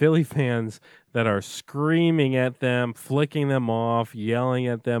got Philly fans that are screaming at them, flicking them off, yelling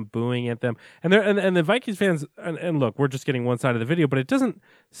at them, booing at them. And the Vikings fans, and look, we're just getting one side of the video, but it doesn't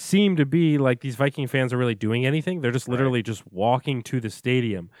seem to be like these Viking fans are really doing anything. They're just literally just walking to the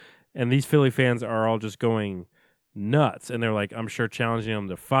stadium. And these Philly fans are all just going nuts, and they're like, I'm sure, challenging them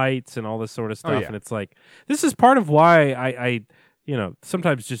to fights and all this sort of stuff. Oh, yeah. And it's like, this is part of why I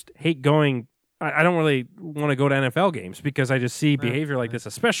sometimes just hate going. I don't really want to go to NFL games because I just see behavior like this,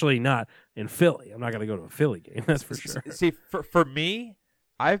 especially not in Philly. I'm not going to go to a Philly game, that's for sure. See, for me,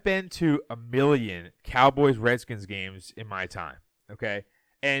 I've been to 1 million Cowboys-Redskins games in my time, okay?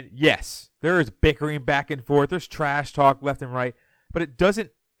 And yes, there is bickering back and forth. There's trash talk left and right, but it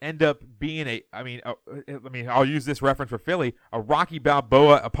doesn't end up being I'll use this reference for Philly, a Rocky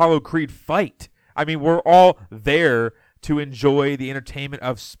Balboa, Apollo Creed fight. I mean, we're all there to enjoy the entertainment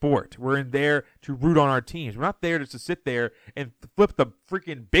of sport. We're in there to root on our teams. We're not there just to sit there and flip the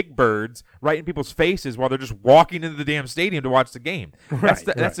freaking big birds right in people's faces while they're just walking into the damn stadium to watch the game. That's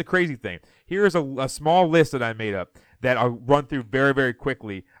the crazy thing. Here is a small list that I made up that I'll run through very, very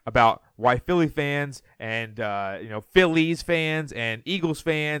quickly about why Philly fans and Phillies fans and Eagles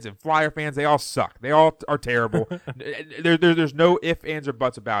fans and Flyer fans, they all suck. They all are terrible. There's no ifs, ands, or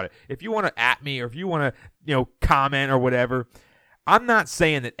buts about it. If you want to at me or if you want to comment or whatever, I'm not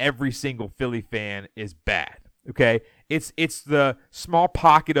saying that every single Philly fan is bad. Okay, it's the small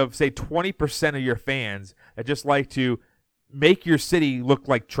pocket of say 20% of your fans that just like to make your city look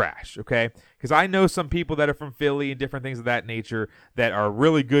like trash, okay? Because I know some people that are from Philly and different things of that nature that are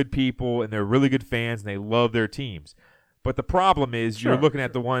really good people and they're really good fans and they love their teams. But the problem is you're looking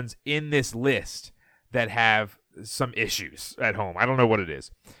at the ones in this list that have some issues at home. I don't know what it is.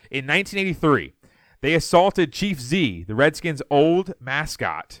 In 1983, they assaulted Chief Z, the Redskins' old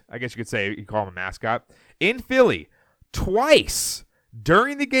mascot. I guess you could say you call him a mascot, in Philly twice.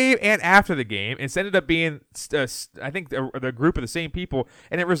 During the game and after the game, it's ended up being, I think, the group of the same people,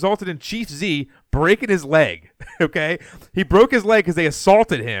 and it resulted in Chief Z breaking his leg, okay? He broke his leg because they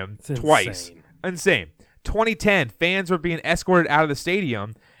assaulted him twice. Insane. 2010, fans were being escorted out of the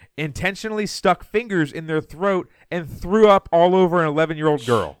stadium, intentionally stuck fingers in their throat, and threw up all over an 11-year-old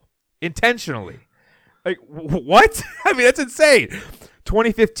girl. Intentionally. Like, what? I mean, that's insane.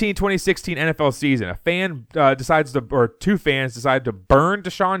 2015-2016 NFL season, two fans decided to burn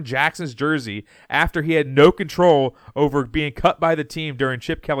Deshaun Jackson's jersey after he had no control over being cut by the team during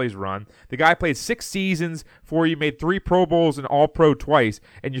Chip Kelly's run. The guy played 6 seasons for you, made 3 Pro Bowls and All-Pro twice,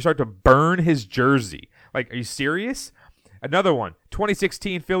 and you start to burn his jersey. Like, are you serious? Another one,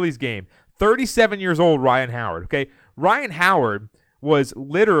 2016 Phillies game, 37 years old, Ryan Howard. Okay, Ryan Howard was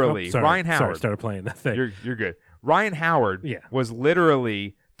literally Ryan Howard. Sorry, started playing that thing. You're good. Ryan Howard was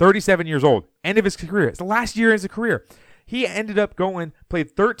literally 37 years old, end of his career. It's the last year of his career. He ended up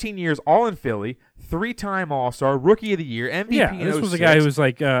played 13 years all in Philly, 3-time All-Star, Rookie of the Year, MVP. Yeah, this was a guy who was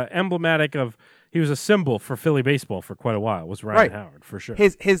like emblematic of. He was a symbol for Philly baseball for quite a while. Was Ryan Howard for sure?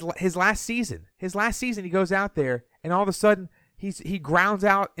 His last season. He goes out there and all of a sudden he grounds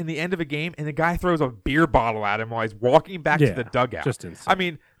out in the end of a game, and the guy throws a beer bottle at him while he's walking back to the dugout. Just insane. I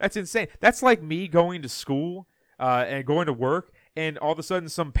mean, that's insane. That's like me going to school. And going to work, and all of a sudden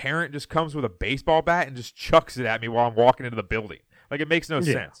some parent just comes with a baseball bat and just chucks it at me while I'm walking into the building. Like, it makes no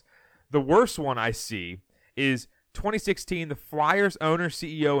sense. The worst one I see is 2016, the Flyers owner,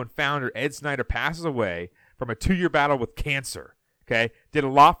 CEO, and founder Ed Snyder passes away from a 2-year battle with cancer. Okay? Did a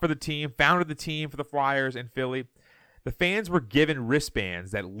lot for the team, founded the team for the Flyers in Philly. The fans were given wristbands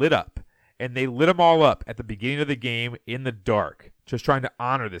that lit up, and they lit them all up at the beginning of the game in the dark, just trying to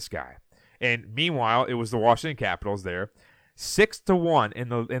honor this guy. And meanwhile, it was the Washington Capitals there, 6-1 in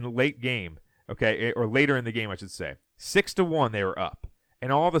the late game, okay, or later in the game, I should say. 6-1, they were up,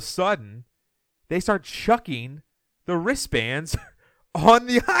 and all of a sudden, they start chucking the wristbands on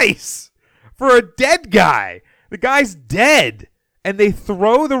the ice for a dead guy. The guy's dead, and they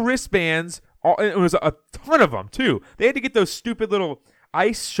throw the wristbands. It was a ton of them too. They had to get those stupid little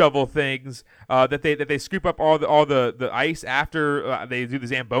ice shovel things that they scoop up all the ice after they do the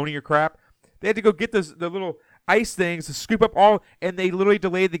Zamboni or crap. They had to go get the little ice things to scoop up all, and they literally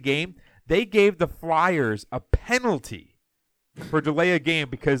delayed the game. They gave the Flyers a penalty for delay a game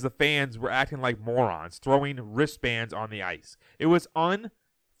because the fans were acting like morons, throwing wristbands on the ice. It was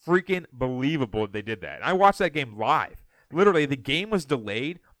unfreaking believable they did that. And I watched that game live. Literally, the game was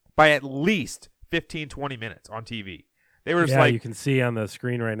delayed by at least 15, 20 minutes on TV. They were just you can see on the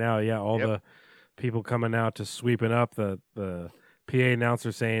screen right now, all the people coming out to sweeping up the PA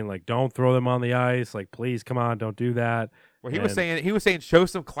announcer saying, like, don't throw them on the ice. Like, please, come on, don't do that. Well, he was saying, show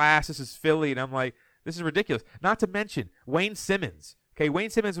some class. This is Philly. And I'm like, this is ridiculous. Not to mention Wayne Simmons. Okay, Wayne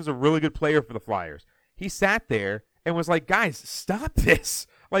Simmons was a really good player for the Flyers. He sat there and was like, guys, stop this.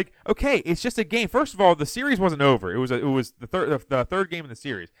 Like, okay, it's just a game. First of all, the series wasn't over. It was the third game in the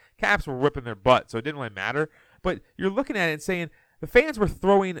series. Caps were whipping their butt, so it didn't really matter. But you're looking at it and saying, the fans were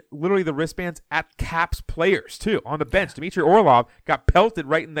throwing literally the wristbands at Caps players, too, on the bench. Dmitry Orlov got pelted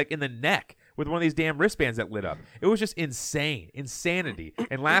right in the neck with one of these damn wristbands that lit up. It was just insanity.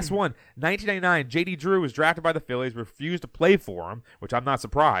 And last one, 1999, J.D. Drew was drafted by the Phillies, refused to play for him, which I'm not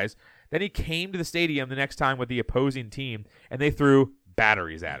surprised. Then he came to the stadium the next time with the opposing team, and they threw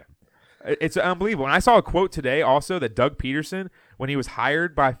batteries at him. It's unbelievable. And I saw a quote today also that Doug Peterson, when he was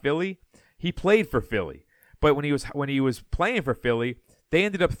hired by Philly, he played for Philly. But when he was playing for Philly, they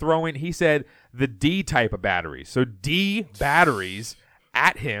ended up throwing, he said, the D type of batteries. So D batteries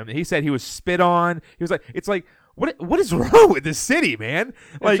at him. He said he was spit on. He was like, it's like, what is wrong with this city, man?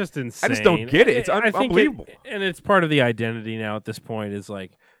 Like, it's just insane. I just don't get it. It's I think unbelievable. And it's part of the identity now at this point is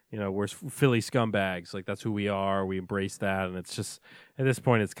like, we're Philly scumbags. Like, that's who we are. We embrace that. And it's just, at this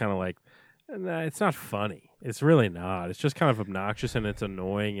point, it's kind of like, it's not funny. It's really not. It's just kind of obnoxious and it's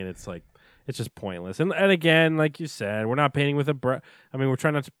annoying and it's like, it's just pointless. And again, like you said, we're not painting with a brush. I mean, we're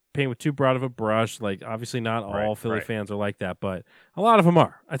trying not to paint with too broad of a brush. Like, obviously not all Philly fans are like that, but a lot of them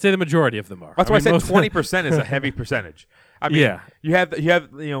are. I'd say the majority of them are. That's why I said 20% is a heavy percentage. I mean, you have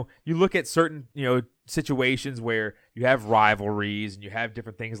you look at certain, situations where you have rivalries and you have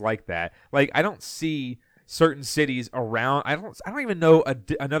different things like that. Like, I don't see certain cities around. I don't even know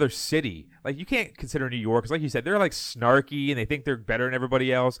another city. Like, you can't consider New York, because like you said, they're like snarky and they think they're better than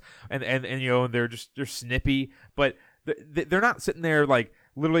everybody else, and they're snippy, but they're not sitting there like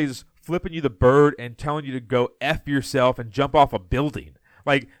literally just flipping you the bird and telling you to go F yourself and jump off a building.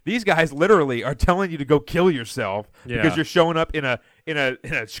 Like, these guys literally are telling you to go kill yourself because you're showing up in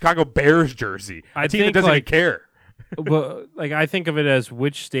a Chicago Bears jersey. A team that doesn't even care. Well, like, I think of it as,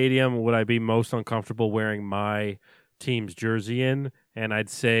 which stadium would I be most uncomfortable wearing my team's jersey in? And I'd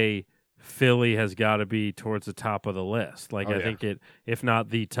say Philly has got to be towards the top of the list. Like, I think it, if not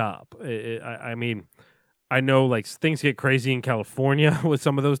the top. I mean, I know like things get crazy in California with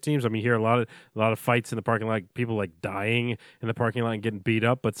some of those teams. I mean, you hear a lot of fights in the parking lot, people like dying in the parking lot and getting beat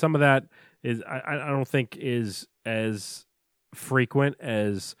up. But some of that is, I don't think is as frequent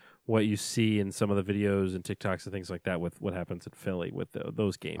as what you see in some of the videos and TikToks and things like that with what happens in Philly with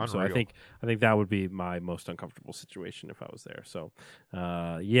those games. Unreal. So I think that would be my most uncomfortable situation if I was there. So,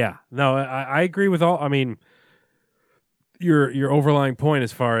 I agree with all. I mean, your overlying point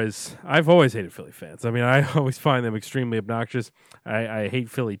as far as, I've always hated Philly fans. I mean, I always find them extremely obnoxious. I hate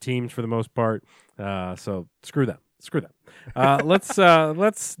Philly teams for the most part. So screw them.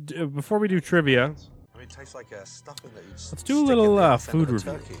 Let's before we do trivia. It tastes like a stuffing that you just let's do a little food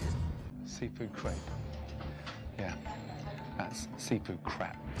review. Seafood crepe. Yeah, that's seafood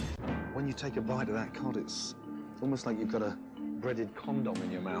crap. When you take a bite of that cod, it's almost like you've got a breaded condom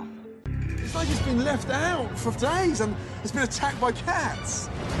in your mouth. It's like it's been left out for days and it's been attacked by cats.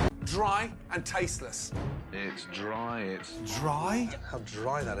 Dry and tasteless. It's dry, it's... Dry? How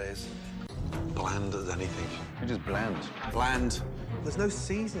dry that is. Bland as anything. You're just bland. Bland. There's no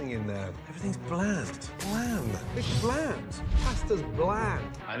seasoning in there. Everything's bland. Bland. It's bland. Pasta's bland.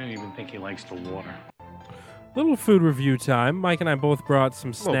 I don't even think he likes the water. Little food review time. Mike and I both brought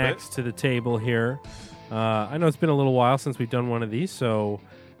some snacks to the table here. I know it's been a little while since we've done one of these, so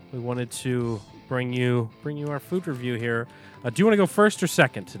we wanted to bring you our food review here. Do you want to go first or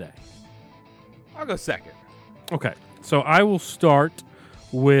second today? I'll go second. Okay, so I will start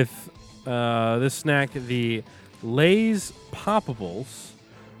with this snack, the Lay's Poppables,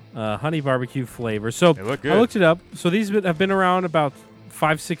 honey barbecue flavor. So they look good. I looked it up. So these have been around about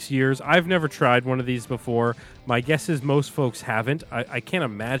 5-6 years. I've never tried one of these before. My guess is most folks haven't. I can't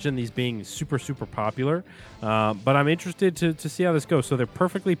imagine these being super, super popular. But I'm interested to see how this goes. So they're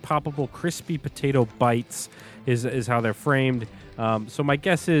perfectly poppable, crispy potato bites is how they're framed. So my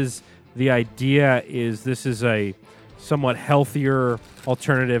guess is the idea is this is a somewhat healthier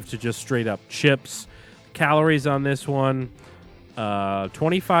alternative to just straight up chips. Calories on this one,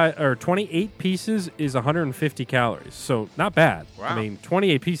 25 or 28 pieces is 150 calories. So not bad. Wow. I mean,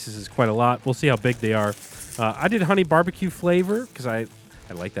 28 pieces is quite a lot. We'll see how big they are. I did honey barbecue flavor because I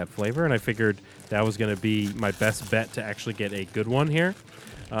like that flavor, and I figured that was going to be my best bet to actually get a good one here.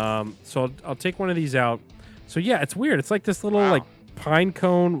 So I'll take one of these out. So yeah, it's weird. It's like this little like pine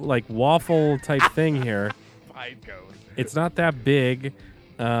cone, like waffle type thing here. Pine cone. It's not that big.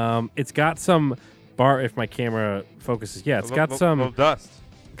 It's got some if my camera focuses, it's got some dust.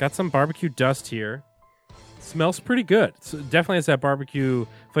 Got some barbecue dust here. Smells pretty good. It definitely has that barbecue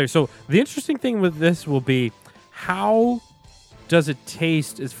flavor. So the interesting thing with this will be, how does it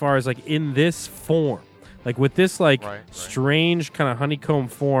taste as far as like in this form? Like with this strange kind of honeycomb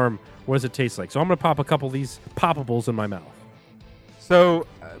form, what does it taste like? So I'm going to pop a couple of these poppables in my mouth. So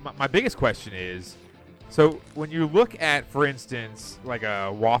my biggest question is, so when you look at, for instance, like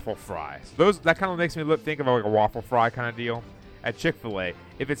a waffle fry, so that kind of makes me think of like a waffle fry kind of deal at Chick-fil-A.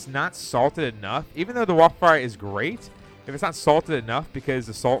 If it's not salted enough, even though the waffle fry is great, if it's not salted enough because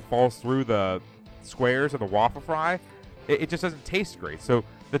the salt falls through the squares of the waffle fry, it just doesn't taste great. So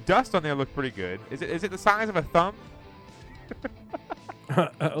the dust on there looked pretty good. Is it the size of a thumb?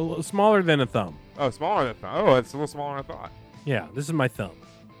 A little smaller than a thumb. Oh, smaller than a thumb. Oh, it's a little smaller than I thought. Yeah, this is my thumb.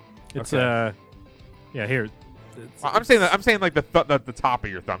 It's okay. Yeah, here. I'm saying like the top of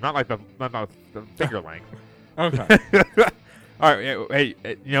your thumb, not like the finger length. Okay. All right, hey,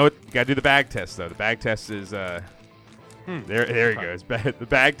 you know what? You gotta do the bag test though. The bag test is there he goes. The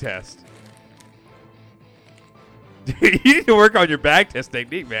bag test. Dude, you need to work on your bag test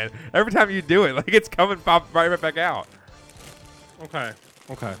technique, man. Every time you do it, like it's coming pop right back out. Okay.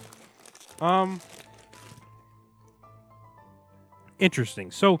 Interesting.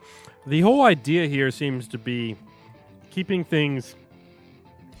 So the whole idea here seems to be keeping things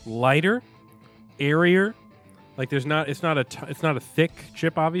lighter, airier. Like it's not a thick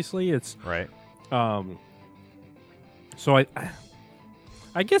chip. Obviously, it's right. So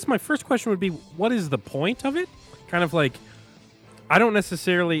I guess my first question would be, what is the point of it? Kind of like, I don't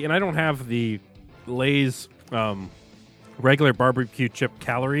necessarily, and I don't have the Lay's regular barbecue chip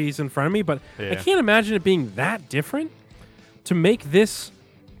calories in front of me, but I can't imagine it being that different to make this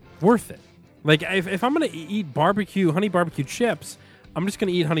worth it. Like, if I'm going to eat honey barbecue chips, I'm just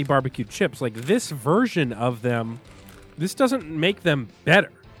going to eat honey barbecue chips. Like, this version of them, this doesn't make them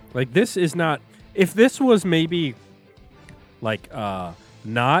better. Like, this is not, if this was maybe, like,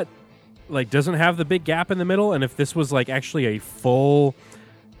 not, like, doesn't have the big gap in the middle, and if this was, like, actually a full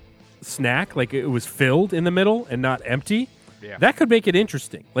snack, like, it was filled in the middle and not empty, that could make it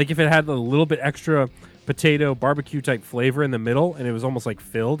interesting. Like, if it had a little bit extra potato barbecue type flavor in the middle and it was almost like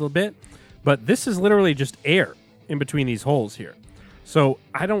filled a bit, but this is literally just air in between these holes here. So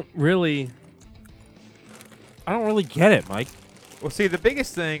I don't really get it, Mike. Well, see, the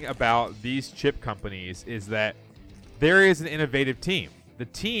biggest thing about these chip companies is that there is an innovative team. The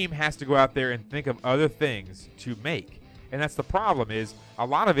team has to go out there and think of other things to make, and that's the problem. Is a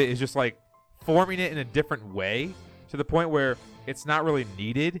lot of it is just like forming it in a different way to the point where it's not really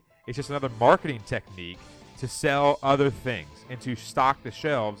needed. It's just another marketing technique to sell other things and to stock the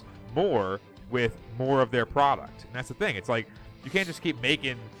shelves more with more of their product. And that's the thing. It's like you can't just keep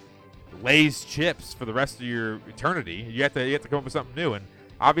making Lay's chips for the rest of your eternity. You have to come up with something new. And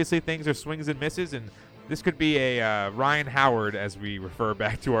obviously things are swings and misses. And this could be a Ryan Howard, as we refer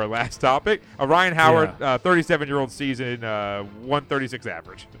back to our last topic, a Ryan Howard 37-year-old season, 136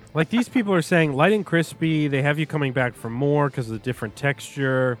 average. Like, these people are saying light and crispy. They have you coming back for more because of the different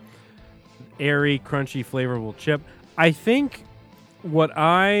texture. Airy, crunchy, flavorful chip. I think what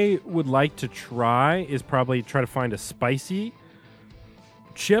I would like to try is probably try to find a spicy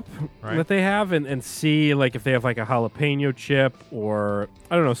chip that they have and see, like, if they have like a jalapeno chip or,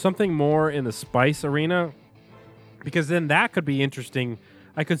 I don't know, something more in the spice arena, because then that could be interesting.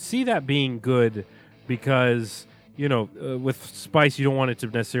 I could see that being good because, you know, with spice, you don't want it to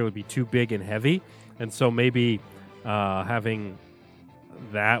necessarily be too big and heavy. And so maybe having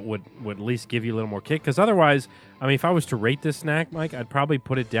that would at least give you a little more kick. Because otherwise, I mean, if I was to rate this snack, Mike, I'd probably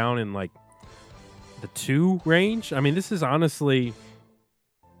put it down in like the 2 range. I mean, this is honestly,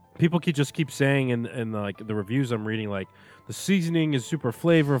 people keep saying in like the reviews I'm reading, like the seasoning is super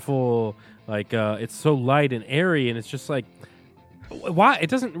flavorful, like it's so light and airy, and it's just like, why? It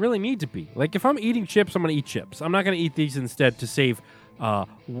doesn't really need to be. Like, if I'm eating chips, I'm going to eat chips. I'm not going to eat these instead to save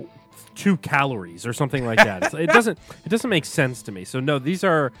 2 calories or something like that. It doesn't make sense to me. So no, these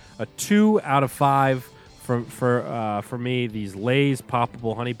are a 2 out of 5 for me. These Lay's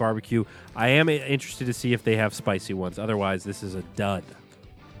poppable honey barbecue. I am interested to see if they have spicy ones. Otherwise, this is a dud.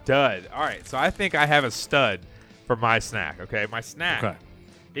 All right, so I think I have a stud for my snack. Okay, my snack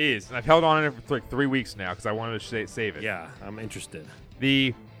is, and I've held on it for like 3 weeks now because I wanted to save it. Yeah, I'm interested.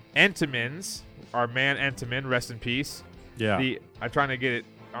 The Entenmann's, our man Entenmann, rest in peace. Yeah. I'm trying to get it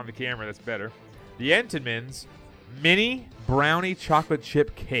on the camera. That's better. The Entenmann's mini brownie chocolate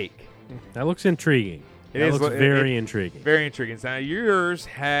chip cake. That looks intriguing. It looks very intriguing. Very intriguing. So now yours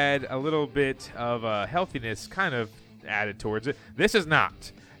had a little bit of healthiness kind of added towards it. This is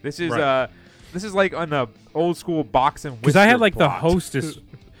not. This is this is like on the old school box and whisker. Because I had like plot. the Hostess.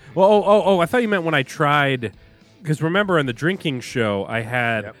 Well, I thought you meant when I tried. Because remember in the drinking show, I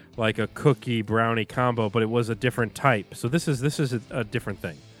had like a cookie brownie combo, but it was a different type. So this is a different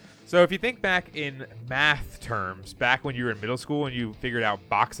thing. So if you think back in math terms, back when you were in middle school and you figured out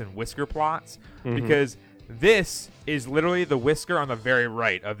box and whisker plots, because this is literally the whisker on the very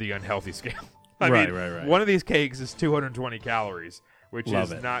right of the unhealthy scale. I mean, one of these cakes is 220 calories, which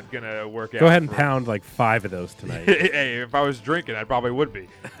is not going to work out. Go ahead and pound like 5 of those tonight. Hey, if I was drinking, I probably would be.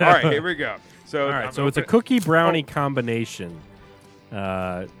 All right, here we go. So, all right, so it's a cookie brownie combination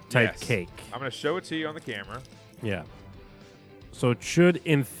type cake. I'm going to show it to you on the camera. Yeah. So it should,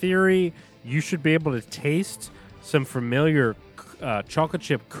 in theory, you should be able to taste some familiar chocolate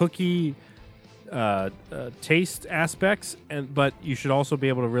chip cookie taste aspects, but you should also be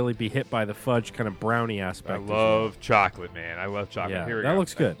able to really be hit by the fudge kind of brownie aspect. I love chocolate, man. I love chocolate. Yeah, Here we that go.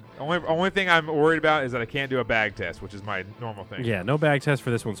 looks good. Only thing I'm worried about is that I can't do a bag test, which is my normal thing. Yeah, no bag test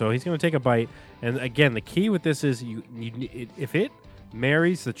for this one. So he's going to take a bite. And again, the key with this is if it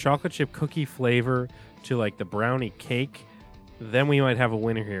marries the chocolate chip cookie flavor to like the brownie cake, then we might have a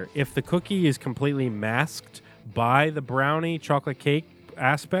winner here. If the cookie is completely masked by the brownie chocolate cake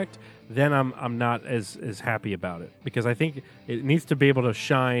aspect, then I'm not as happy about it, because I think it needs to be able to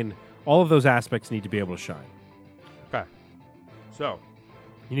shine. All of those aspects need to be able to shine. Okay. So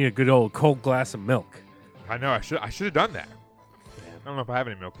you need a good old cold glass of milk. I know I should have done that. I don't know if I have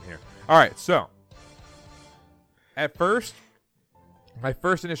any milk in here. All right. So at first, my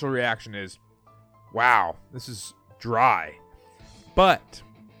first initial reaction is, wow, this is dry. But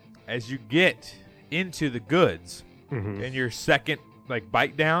as you get into the goods and your second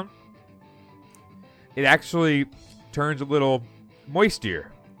bite down, it actually turns a little moistier.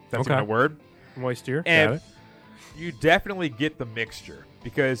 That's Okay. my word. Moistier. And Got it. you definitely get the mixture,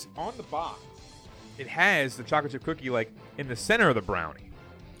 because on the box it has the chocolate chip cookie in the center of the brownie.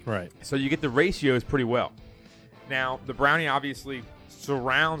 Right. So you get the ratios pretty well. Now, the brownie obviously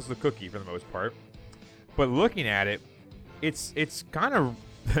surrounds the cookie for the most part, but looking at it, it's kind of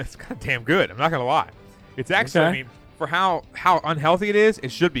damn good. I'm not gonna lie. It's actually, I mean, for how unhealthy it is,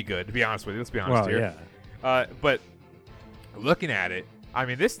 it should be good, to be honest with you. Let's be honest here. Yeah. But looking at it, I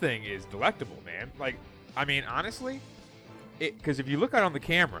mean, this thing is delectable, man. I mean, honestly, because if you look at it on the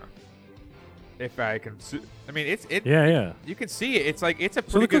camera, if I can, I mean, Yeah. you can see it. It's a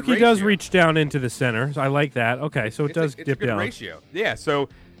pretty So the good cookie ratio. does reach down into the center. So I like that. Okay, so it does it's dip a good down. ratio. Yeah. So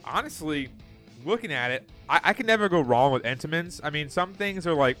honestly, looking at it, I can never go wrong with Entenmann's. I mean, some things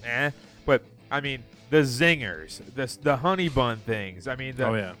are but I mean, the zingers, the honey bun things. I mean,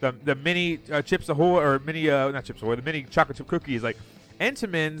 the mini Chips Ahoy, or mini not Chips Ahoy, the mini chocolate chip cookies.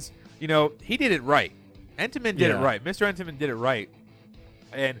 Entenmann's, he did it right. Entenmann did it right. Mr. Entenmann did it right.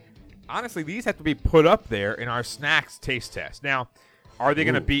 And honestly, these have to be put up there in our snacks taste test. Now, are they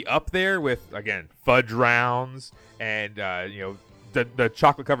going to be up there with, again, fudge rounds and the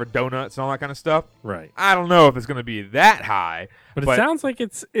chocolate covered donuts and all that kind of stuff? Right. I don't know if it's going to be that high, but it sounds like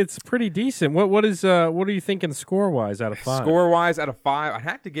it's pretty decent. What are you thinking score wise out of 5? Score wise out of 5, I'd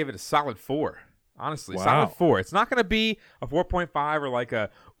have to give it a solid 4. Honestly, solid 4. It's not going to be a 4.5 or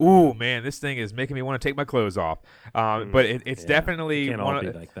ooh man, this thing is making me want to take my clothes off. But it's definitely can't all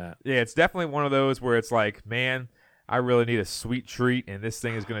be like that. Yeah, it's definitely one of those where it's man, I really need a sweet treat, and this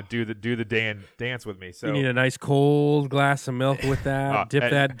thing is going to do the dance with me. So you need a nice cold glass of milk with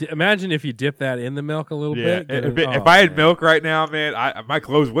that. Imagine if you dip that in the milk a little bit. If I had milk right now, man, my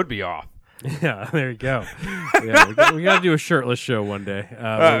clothes would be off. Yeah, there you go. Yeah, we got to do a shirtless show one day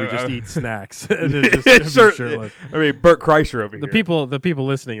where we just eat snacks and then just be shirtless. I mean, Bert Kreischer over here. The people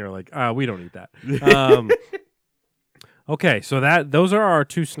listening are like, we don't eat that. Okay, so those are our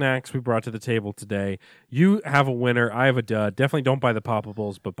 2 snacks we brought to the table today. You have a winner. I have a dud. Definitely don't buy the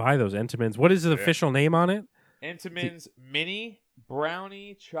Poppables, but buy those Entenmann's. What is the official name on it? Entenmann's Mini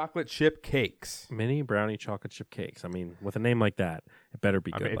Brownie Chocolate Chip Cakes. Mini Brownie Chocolate Chip Cakes. I mean, with a name like that, it better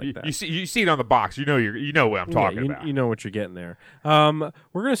be good that. You see it on the box. You know what I'm talking about. You know what you're getting there. We're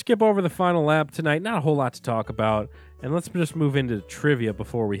going to skip over the final lap tonight. Not a whole lot to talk about. And let's just move into trivia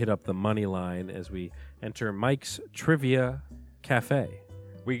before we hit up the money line as we enter Mike's Trivia Cafe.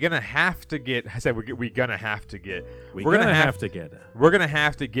 We're gonna have to get. I said we're gonna have to get. We're gonna have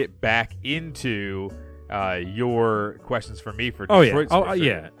to get back into your questions for me for Detroit.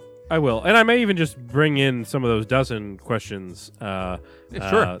 Yeah, I will, and I may even just bring in some of those dozen questions.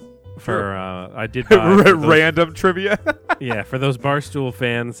 Sure. I did buy random trivia. Yeah, for those Barstool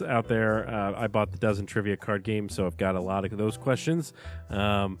fans out there, I bought the dozen trivia card games, so I've got a lot of those questions.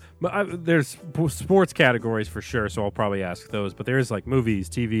 But there's sports categories for sure, so I'll probably ask those. But there's movies,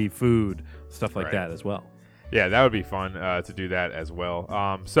 TV, food, stuff like that as well. Yeah, that would be fun to do that as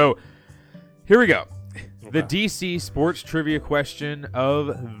well. So here we go. The DC Sports Trivia question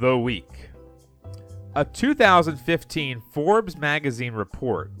of the week. A 2015 Forbes magazine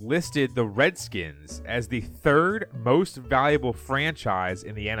report listed the Redskins as the 3rd most valuable franchise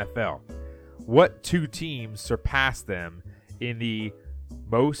in the NFL. What 2 teams surpassed them in the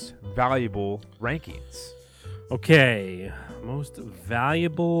most valuable rankings? Okay, most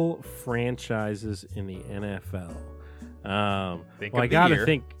valuable franchises in the NFL. I got to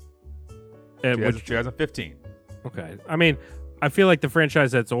think. 2015. Okay, I mean, I feel like the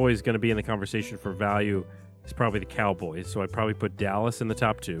franchise that's always going to be in the conversation for value is probably the Cowboys, so I'd probably put Dallas in the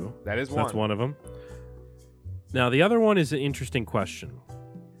top 2. That is one. one. That's one of them. Now, the other one is an interesting question.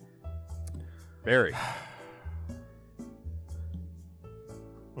 Very.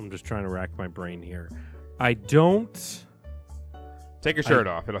 I'm just trying to rack my brain here. I don't. Take your shirt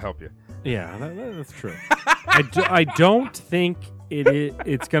off. It'll help you. Yeah, that's true. I don't think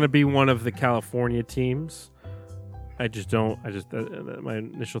it's going to be one of the California teams. I just don't. My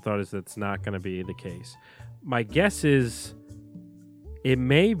initial thought is that's not going to be the case. My guess is it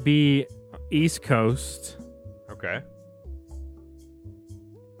may be East Coast. Okay.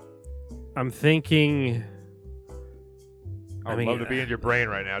 I'm thinking. I would love to be in your brain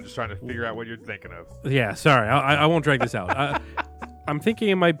right now, just trying to figure out what you're thinking of. Yeah, sorry. I won't drag this out. I'm thinking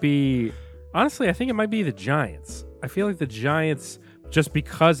it might be. Honestly, I think it might be the Giants. I feel like the Giants, just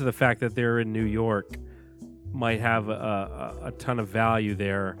because of the fact that they're in New York, might have a ton of value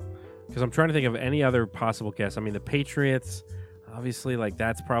there. Because I'm trying to think of any other possible guess. I mean, the Patriots, obviously, like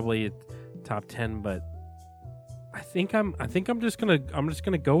that's probably top 10. But I think I'm just gonna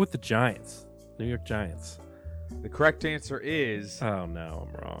go with the Giants, New York Giants. The correct answer is. Oh no,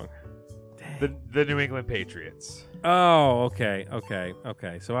 I'm wrong. The New England Patriots. Oh, okay.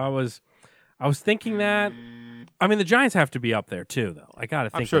 So I was thinking that. I mean, the Giants have to be up there too, though. I gotta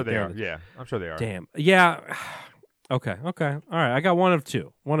think. I'm sure they are. Yeah, I'm sure they are. Damn. Yeah. Okay. All right. I got one of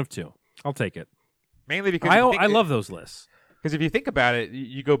two. I'll take it. Mainly because I love those lists. Because if you think about it,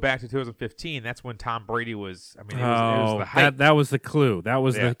 you go back to 2015. That's when Tom Brady was. I mean, it was the hype. That was the clue. That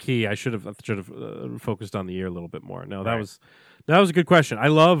was the key. I should have focused on the year a little bit more. No, that was a good question. I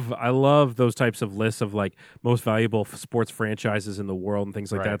love those types of lists of like most valuable sports franchises in the world and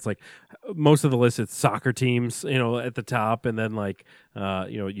things like that. It's like most of the lists, it's soccer teams, at the top, and then like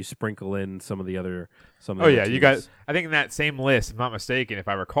you sprinkle in some of the other. You got. I think in that same list, if I'm not mistaken, if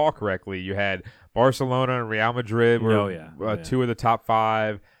I recall correctly, you had Barcelona and Real Madrid were two of the top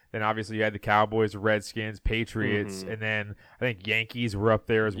 5. Then obviously you had the Cowboys, Redskins, Patriots, and then I think Yankees were up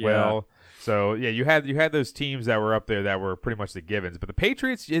there as well. So you had those teams that were up there that were pretty much the givens. But the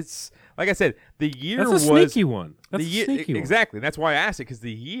Patriots, it's like I said, the year was sneaky one. That's the year, sneaky exactly. And that's why I asked it, because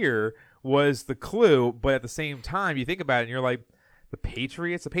the year was the clue. But at the same time, you think about it, and you're like, the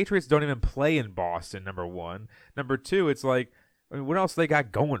Patriots don't even play in Boston. Number one, number two, it's like, I mean, what else they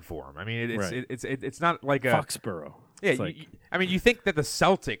got going for them? I mean, it's not like a Foxborough. Yeah, you think that the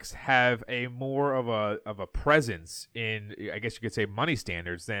Celtics have a more of a presence in, I guess you could say, money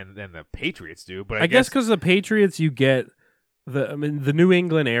standards than the Patriots do. But I guess because the Patriots, you get the New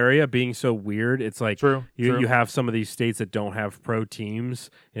England area being so weird. It's like True. You have some of these states that don't have pro teams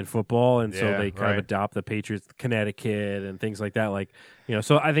in football, and so they kind of adopt the Patriots, Connecticut, and things like that. Like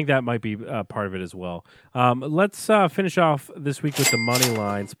so I think that might be part of it as well. Let's finish off this week with the money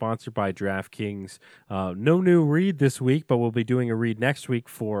line, sponsored by DraftKings. No new read this week, but we'll be doing a read next week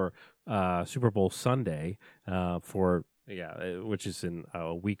for Super Bowl Sunday which is in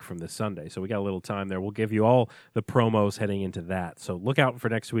a week from this Sunday. So we got a little time there. We'll give you all the promos heading into that. So look out for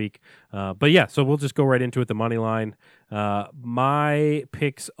next week. So we'll just go right into it, the money line. My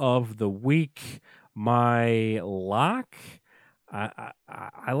picks of the week, my lock.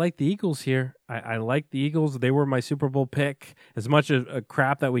 I like the Eagles here. I like the Eagles. They were my Super Bowl pick. As much a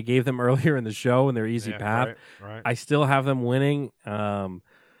crap that we gave them earlier in the show and their easy path, right. I still have them winning.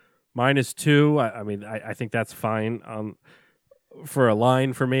 -2. I think that's fine for a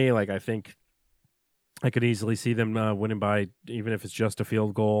line for me. Like I think I could easily see them winning by, even if it's just a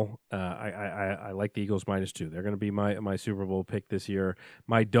field goal. I like the Eagles -2. They're going to be my Super Bowl pick this year.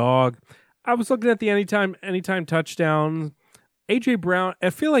 My dog. I was looking at the anytime touchdown. A.J. Brown, I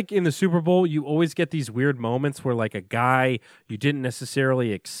feel like in the Super Bowl, you always get these weird moments where like a guy you didn't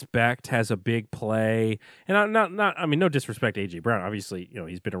necessarily expect has a big play. And I'm not no disrespect to A.J. Brown. Obviously,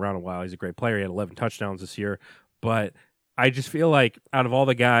 he's been around a while. He's a great player. He had 11 touchdowns this year. But I just feel like out of all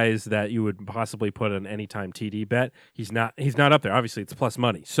the guys that you would possibly put an anytime TD bet, he's not up there. Obviously, it's plus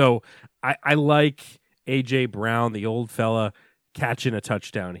money. So I like A.J. Brown, the old fella, catching a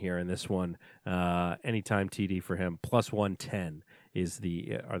touchdown here in this one. Anytime TD for him, plus 110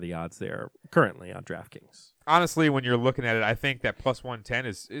 are the odds there currently on DraftKings. Honestly, when you're looking at it, I think that plus 110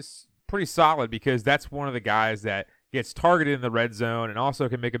 is pretty solid, because that's one of the guys that gets targeted in the red zone and also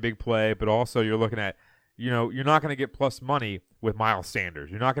can make a big play. But also, you're looking at, you're not going to get plus money with Miles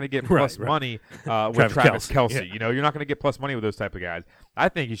Sanders. You're not going to get plus money with Travis Kelce. Yeah. You're not going to get plus money with those type of guys. I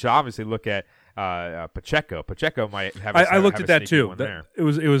think you should obviously look at Pacheco. Pacheco might have. I looked at that too. There. It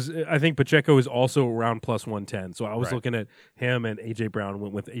was. I think Pacheco is also around plus 110. So I was looking at him, and AJ Brown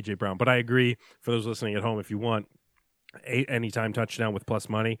went with AJ Brown. But I agree, for those listening at home, if you want anytime touchdown with plus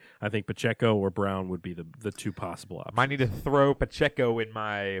money. I think Pacheco or Brown would be the two possible options. Might need to throw Pacheco in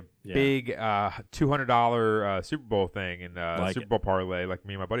my big $200 Super Bowl thing in Super Bowl parlay, like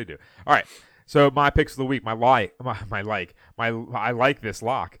me and my buddy do. All right, so my picks of the week. I like this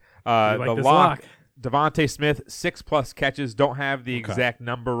lock. The lock. Devontae Smith, 6+ catches. Don't have the exact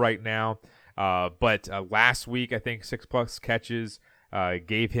number right now, but last week I think 6+ catches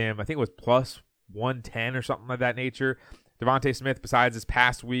gave him, I think it was plus 110 or something of that nature. Devontae Smith, besides this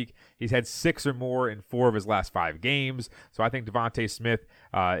past week, he's had 6 or more in 4 of his last 5 games. So I think Devontae Smith,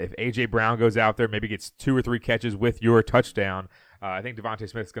 if A.J. Brown goes out there, maybe gets 2 or 3 catches with your touchdown, I think Devontae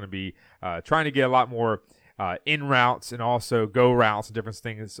Smith's going to be trying to get a lot more in routes and also go routes and different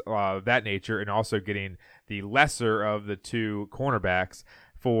things of that nature, and also getting the lesser of the 2 cornerbacks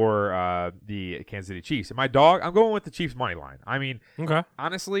for the Kansas City Chiefs. And my dog, I'm going with the Chiefs money line. I mean,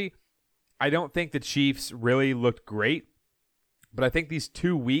 honestly, I don't think the Chiefs really looked great, but I think these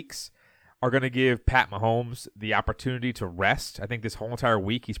 2 weeks are going to give Pat Mahomes the opportunity to rest. I think this whole entire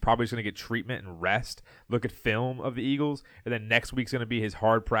week he's probably just going to get treatment and rest, look at film of the Eagles, and then next week's going to be his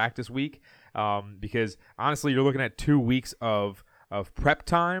hard practice week because, honestly, you're looking at 2 weeks of prep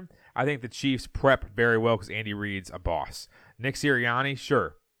time. I think the Chiefs prep very well because Andy Reid's a boss. Nick Sirianni,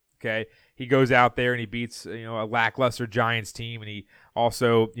 sure. Okay, he goes out there and he beats a lackluster Giants team, and he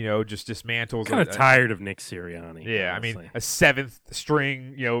also just dismantles. Kind of tired of Nick Sirianni. Yeah, honestly. I mean a 7th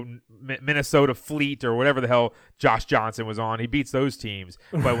string Minnesota Fleet or whatever the hell Josh Johnson was on. He beats those teams,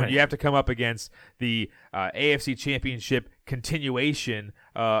 but when you have to come up against the AFC Championship continuation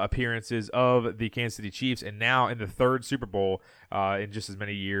appearances of the Kansas City Chiefs, and now in the 3rd Super Bowl in just as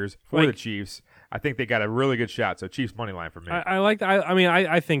many years for the Chiefs, I think they got a really good shot. So Chiefs money line for me. I like that.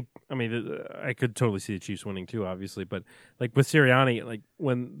 I could totally see the Chiefs winning too, obviously. But like with Sirianni, like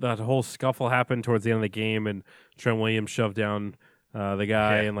when that whole scuffle happened towards the end of the game and Trent Williams shoved down the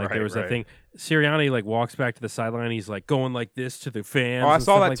guy, and there was that thing. Sirianni like walks back to the sideline. He's like going like this to the fans. Oh, I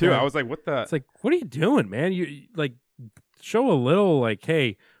saw that like too. That. I was like, what the? It's like, what are you doing, man? You like show a little like,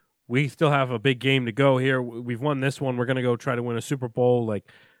 hey, we still have a big game to go here. We've won this one. We're gonna go try to win a Super Bowl. Like.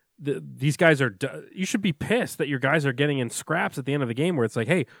 These guys are. You should be pissed that your guys are getting in scraps at the end of the game, where it's like,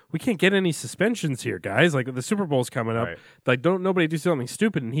 hey, we can't get any suspensions here, guys. Like the Super Bowl's coming up. Right. Like, don't nobody do something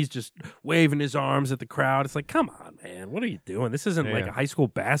stupid, and he's just waving his arms at the crowd. It's like, come on, man, what are you doing? This isn't like a high school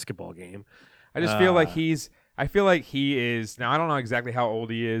basketball game. I just feel like I feel like he is now. I don't know exactly how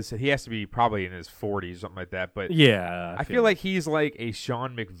old he is. He has to be probably in his 40s, something like that. But yeah, I feel like he's like a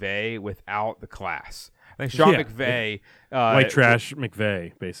Sean McVay without the class. I think Sean McVay, white trash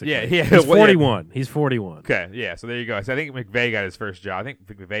McVay, basically. Yeah. He's 41. He's 41. Okay, yeah. So there you go. So I think McVay got his first job. I think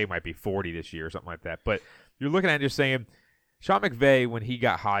McVay might be 40 this year or something like that. But you're looking at it just saying, Sean McVay, when he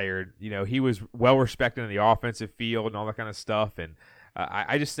got hired, he was well respected in the offensive field and all that kind of stuff. And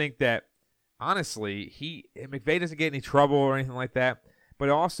I just think that honestly, McVay doesn't get any trouble or anything like that. But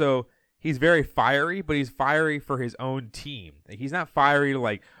also, he's very fiery, but he's fiery for his own team. He's not fiery to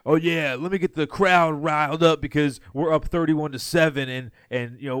like, oh yeah, let me get the crowd riled up because we're up 31-7,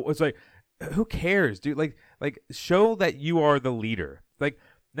 and it's like, who cares, dude? Like show that you are the leader. Like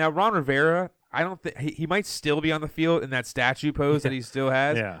now, Ron Rivera, I don't think he might still be on the field in that statue pose that he still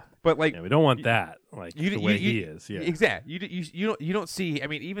has. Yeah, but like we don't want that. Like the way he is. Yeah, exactly. You don't see. I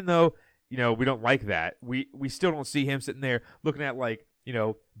mean, even though we don't like that, we still don't see him sitting there looking at like.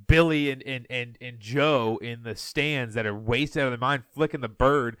 Billy and Joe in the stands that are wasted out of their mind, flicking the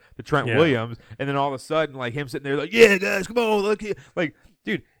bird to Trent Williams, and then all of a sudden, like him sitting there, like, yeah, guys, come on, look, like,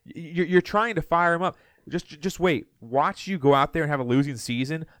 dude, you're trying to fire him up. Just wait, watch you go out there and have a losing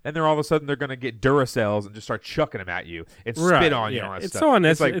season, and then all of a sudden they're gonna get Duracells and just start chucking them at you and spit on you. And all that it's stuff. So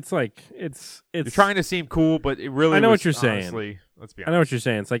unnecessary. It's you're trying to seem cool, but it really. I know was, what you're honestly, saying. Let's be honest. I know what you're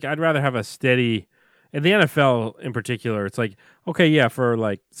saying. It's like I'd rather have a steady. In the NFL in particular, it's like, okay, yeah, for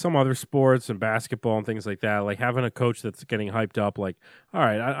like some other sports and basketball and things like that, like having a coach that's getting hyped up, like, all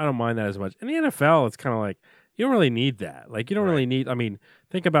right, I don't mind that as much. In the NFL, it's kind of like, you don't really need that. Like, you don't really need, I mean,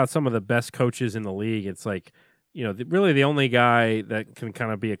 think about some of the best coaches in the league. It's like, really the only guy that can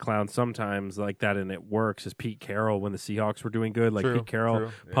kind of be a clown sometimes like that and it works is Pete Carroll when the Seahawks were doing good. Like Pete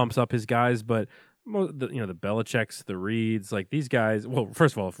Carroll pumps up his guys, but the Belichicks, the Reeds, like these guys. Well,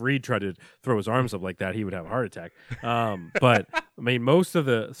 first of all, if Reed tried to throw his arms up like that, he would have a heart attack. But I mean, most of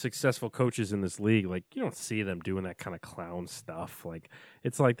the successful coaches in this league, like you don't see them doing that kind of clown stuff. Like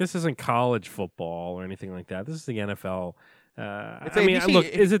it's like this isn't college football or anything like that. This is the NFL. Look,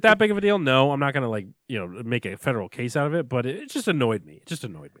 is it that big of a deal? No, I'm not going to make a federal case out of it, but it just annoyed me. It just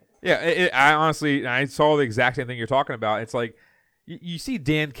annoyed me. Yeah, I honestly saw the exact same thing you're talking about. It's like. You see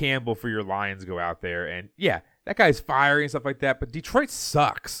Dan Campbell for your Lions go out there, and yeah, that guy's fiery and stuff like that. But Detroit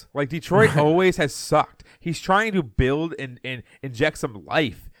sucks. Like, Detroit always has sucked. He's trying to build and inject some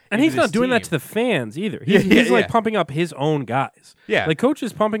life. And he's not doing that to the fans either. He's like pumping up his own guys. Yeah. Like,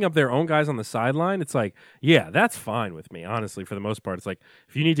 coaches pumping up their own guys on the sideline, it's like, yeah, that's fine with me, honestly, for the most part. It's like,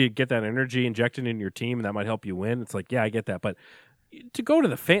 if you need to get that energy injected in your team and that might help you win, it's like, yeah, I get that. But to go to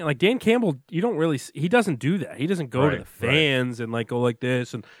the fan, like Dan Campbell, he doesn't do that. He doesn't go to the fans and like go like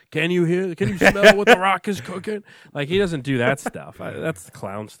this and can you smell what the Rock is cooking? Like, he doesn't do that stuff. That's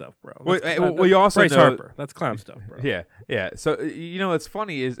clown stuff, bro. Well, you also Bryce know, Harper. That's clown stuff, bro. Yeah. So what's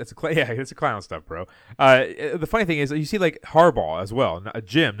funny is it's a clown stuff, bro. The funny thing is you see like Harbaugh as well,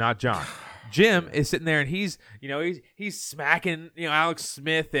 Jim, not John. Jim is sitting there and he's smacking Alex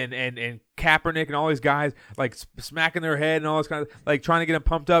Smith and Kaepernick and all these guys, like smacking their head and all this kind of, like trying to get them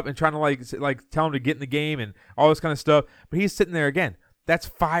pumped up and trying to like tell them to get in the game and all this kind of stuff. But he's sitting there again. That's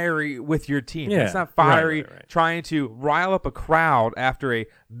fiery with your team. Yeah, It's not fiery right. trying to rile up a crowd after a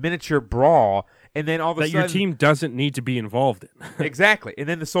miniature brawl. And then all of a sudden, your team doesn't need to be involved in. Exactly. And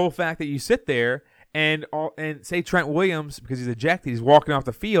then the sole fact that you sit there and say Trent Williams, because he's ejected, he's walking off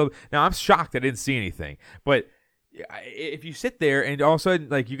the field. Now, I'm shocked I didn't see anything. But if you sit there and all of a sudden,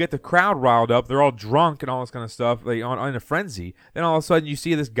 like, you get the crowd riled up, they're all drunk and all this kind of stuff, like on a frenzy, then all of a sudden you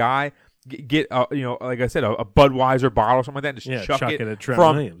see this guy get like I said, a Budweiser bottle or something like that and just chuck it at Trent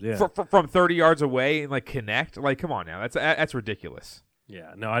from, Williams, from 30 yards away and, like, connect. Like, come on now. That's ridiculous.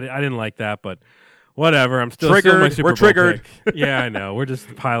 Yeah, no, I didn't like that, but whatever. I'm still triggered. My Super We're Bowl triggered. Pick. Yeah, I know. We're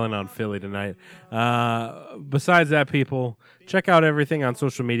just piling on Philly tonight. Besides that, people, check out everything on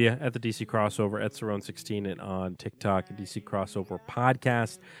social media at the DC Crossover, at Cerrone16, and on TikTok, DC Crossover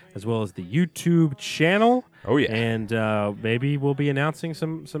Podcast, as well as the YouTube channel. Oh, yeah. And maybe we'll be announcing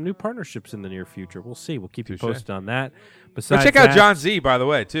some new partnerships in the near future. We'll see. We'll keep you posted on that. Besides check out John Z, by the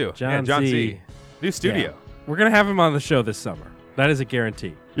way, too. John Z. New studio. Yeah. We're going to have him on the show this summer. That is a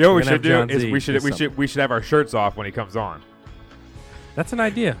guarantee. You know what we should do is we should have our shirts off when he comes on. That's an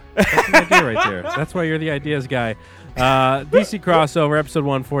idea. That's an idea right there. That's why you're the ideas guy. DC Crossover, episode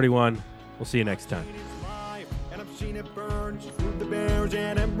 141. We'll see you next time. And I've seen it burn, screwed the Bears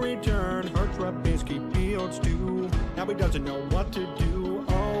at every turn. Hurts Trubisky Fields too. Now he doesn't know what to do.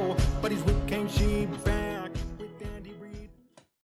 Oh, but he's with King Sheep fan.